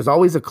 There's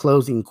always a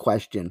closing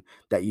question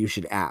that you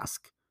should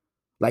ask.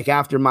 Like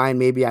after mine,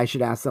 maybe I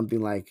should ask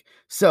something like,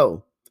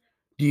 so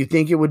do you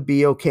think it would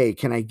be okay?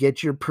 Can I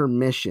get your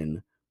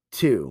permission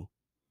to?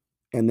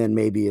 And then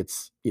maybe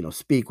it's,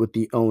 speak with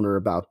the owner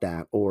about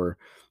that, or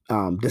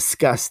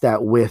discuss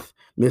that with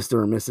Mr.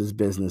 or Mrs.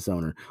 business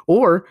owner.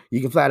 Or you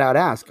can flat out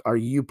ask, are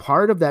you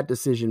part of that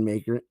decision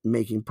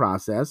making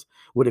process?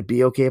 Would it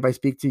be okay if I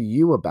speak to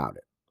you about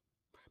it?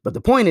 But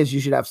the point is, you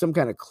should have some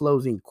kind of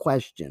closing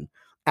question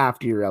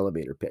after your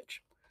elevator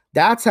pitch.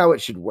 That's how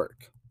it should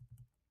work.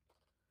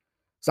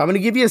 So I'm going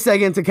to give you a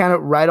second to kind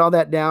of write all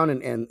that down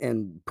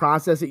and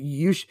process it.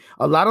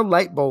 A lot of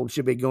light bulbs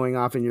should be going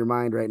off in your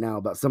mind right now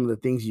about some of the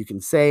things you can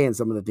say and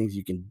some of the things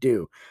you can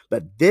do.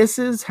 But this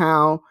is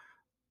how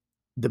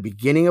the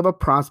beginning of a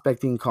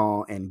prospecting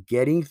call and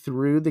getting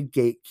through the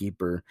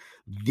gatekeeper,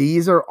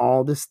 these are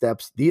all the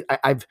steps.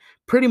 I've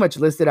pretty much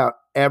listed out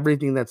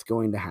everything that's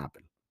going to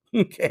happen.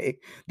 Okay,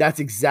 that's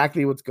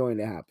exactly what's going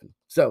to happen.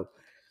 So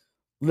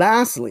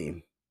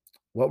lastly,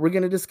 what we're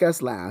going to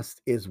discuss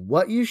last is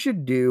what you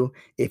should do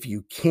if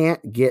you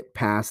can't get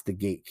past the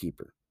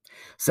gatekeeper.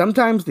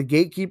 Sometimes the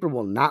gatekeeper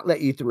will not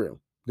let you through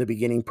the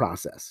beginning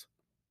process.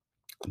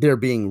 They're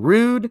being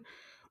rude,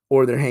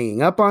 or they're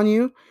hanging up on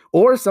you,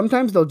 or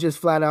sometimes they'll just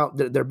flat out,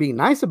 they're being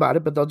nice about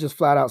it, but they'll just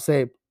flat out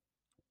say,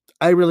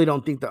 I really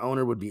don't think the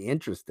owner would be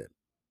interested,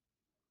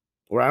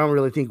 or I don't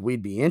really think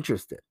we'd be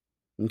interested.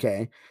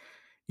 Okay.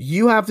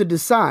 You have to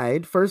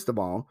decide, first of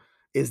all,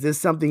 is this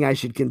something I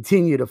should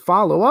continue to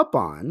follow up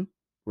on?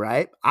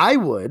 Right? I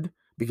would,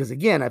 because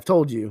again, I've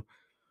told you,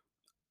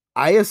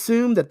 I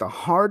assume that the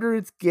harder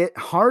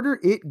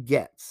it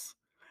gets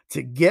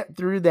to get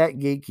through that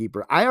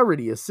gatekeeper, I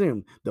already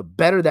assume the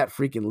better that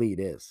freaking lead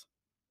is.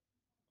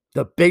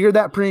 The bigger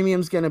that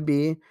premium's going to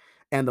be,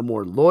 and the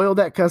more loyal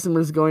that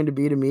customer is going to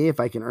be to me, if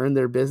I can earn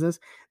their business,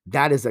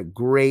 that is a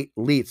great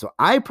lead. So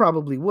I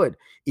probably would,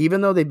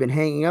 even though they've been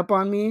hanging up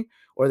on me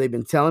or they've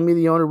been telling me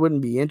the owner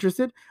wouldn't be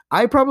interested,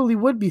 I probably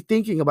would be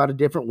thinking about a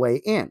different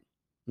way in.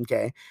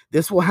 Okay.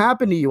 This will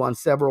happen to you on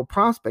several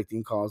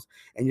prospecting calls,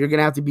 and you're going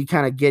to have to be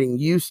kind of getting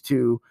used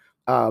to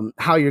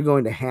how you're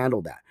going to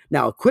handle that.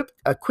 Now,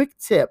 a quick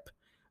tip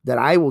that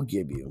I will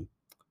give you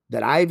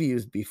that I've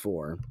used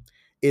before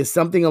is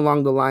something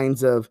along the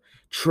lines of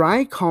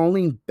try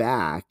calling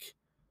back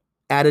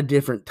at a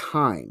different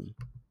time.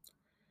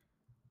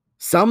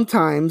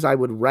 Sometimes I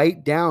would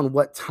write down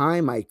what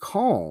time I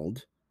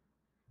called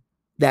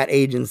that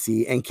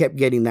agency and kept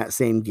getting that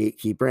same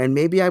gatekeeper, and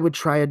maybe I would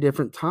try a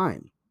different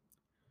time.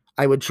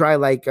 I would try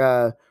like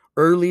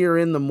earlier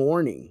in the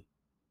morning,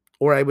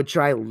 or I would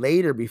try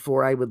later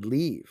before I would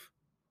leave,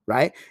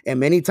 right? And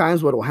many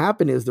times what will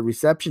happen is the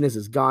receptionist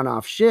has gone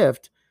off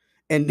shift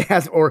and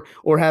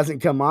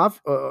hasn't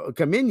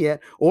come in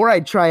yet, or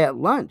I'd try at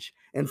lunch.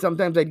 And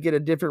sometimes I'd get a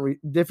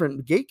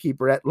different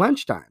gatekeeper at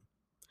lunchtime.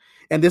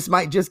 And this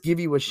might just give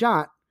you a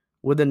shot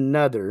with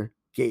another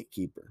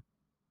gatekeeper.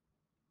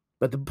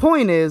 But the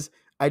point is,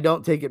 I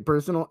don't take it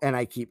personal and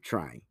I keep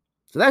trying.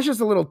 So that's just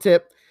a little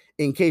tip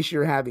in case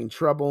you're having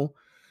trouble.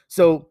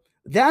 So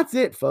that's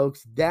it,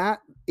 folks.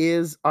 That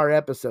is our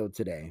episode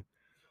today.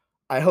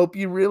 I hope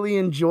you really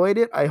enjoyed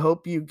it. I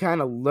hope you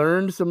kind of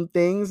learned some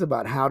things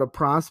about how to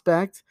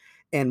prospect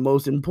and,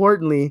 most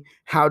importantly,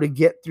 how to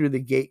get through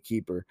the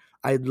gatekeeper.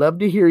 I'd love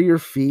to hear your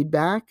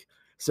feedback.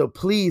 So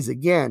please,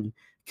 again,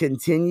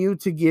 continue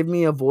to give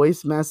me a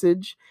voice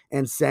message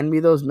and send me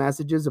those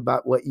messages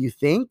about what you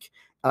think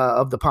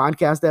of the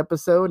podcast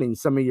episode and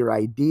some of your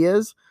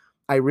ideas.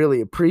 I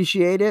really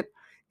appreciate it.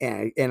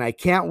 And I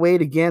can't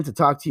wait again to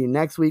talk to you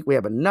next week. We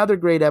have another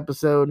great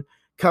episode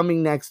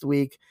coming next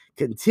week,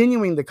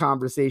 continuing the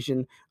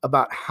conversation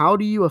about how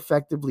do you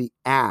effectively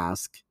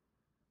ask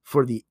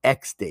for the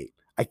X date.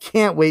 I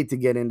can't wait to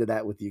get into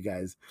that with you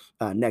guys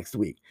next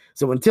week.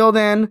 So until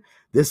then,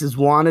 this is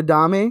Juan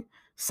Adame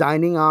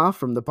signing off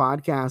from the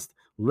podcast,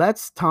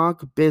 Let's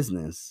Talk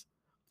Business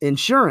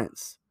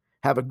Insurance.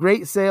 Have a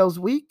great sales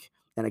week,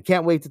 and I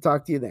can't wait to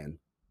talk to you then.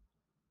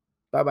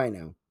 Bye-bye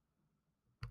now.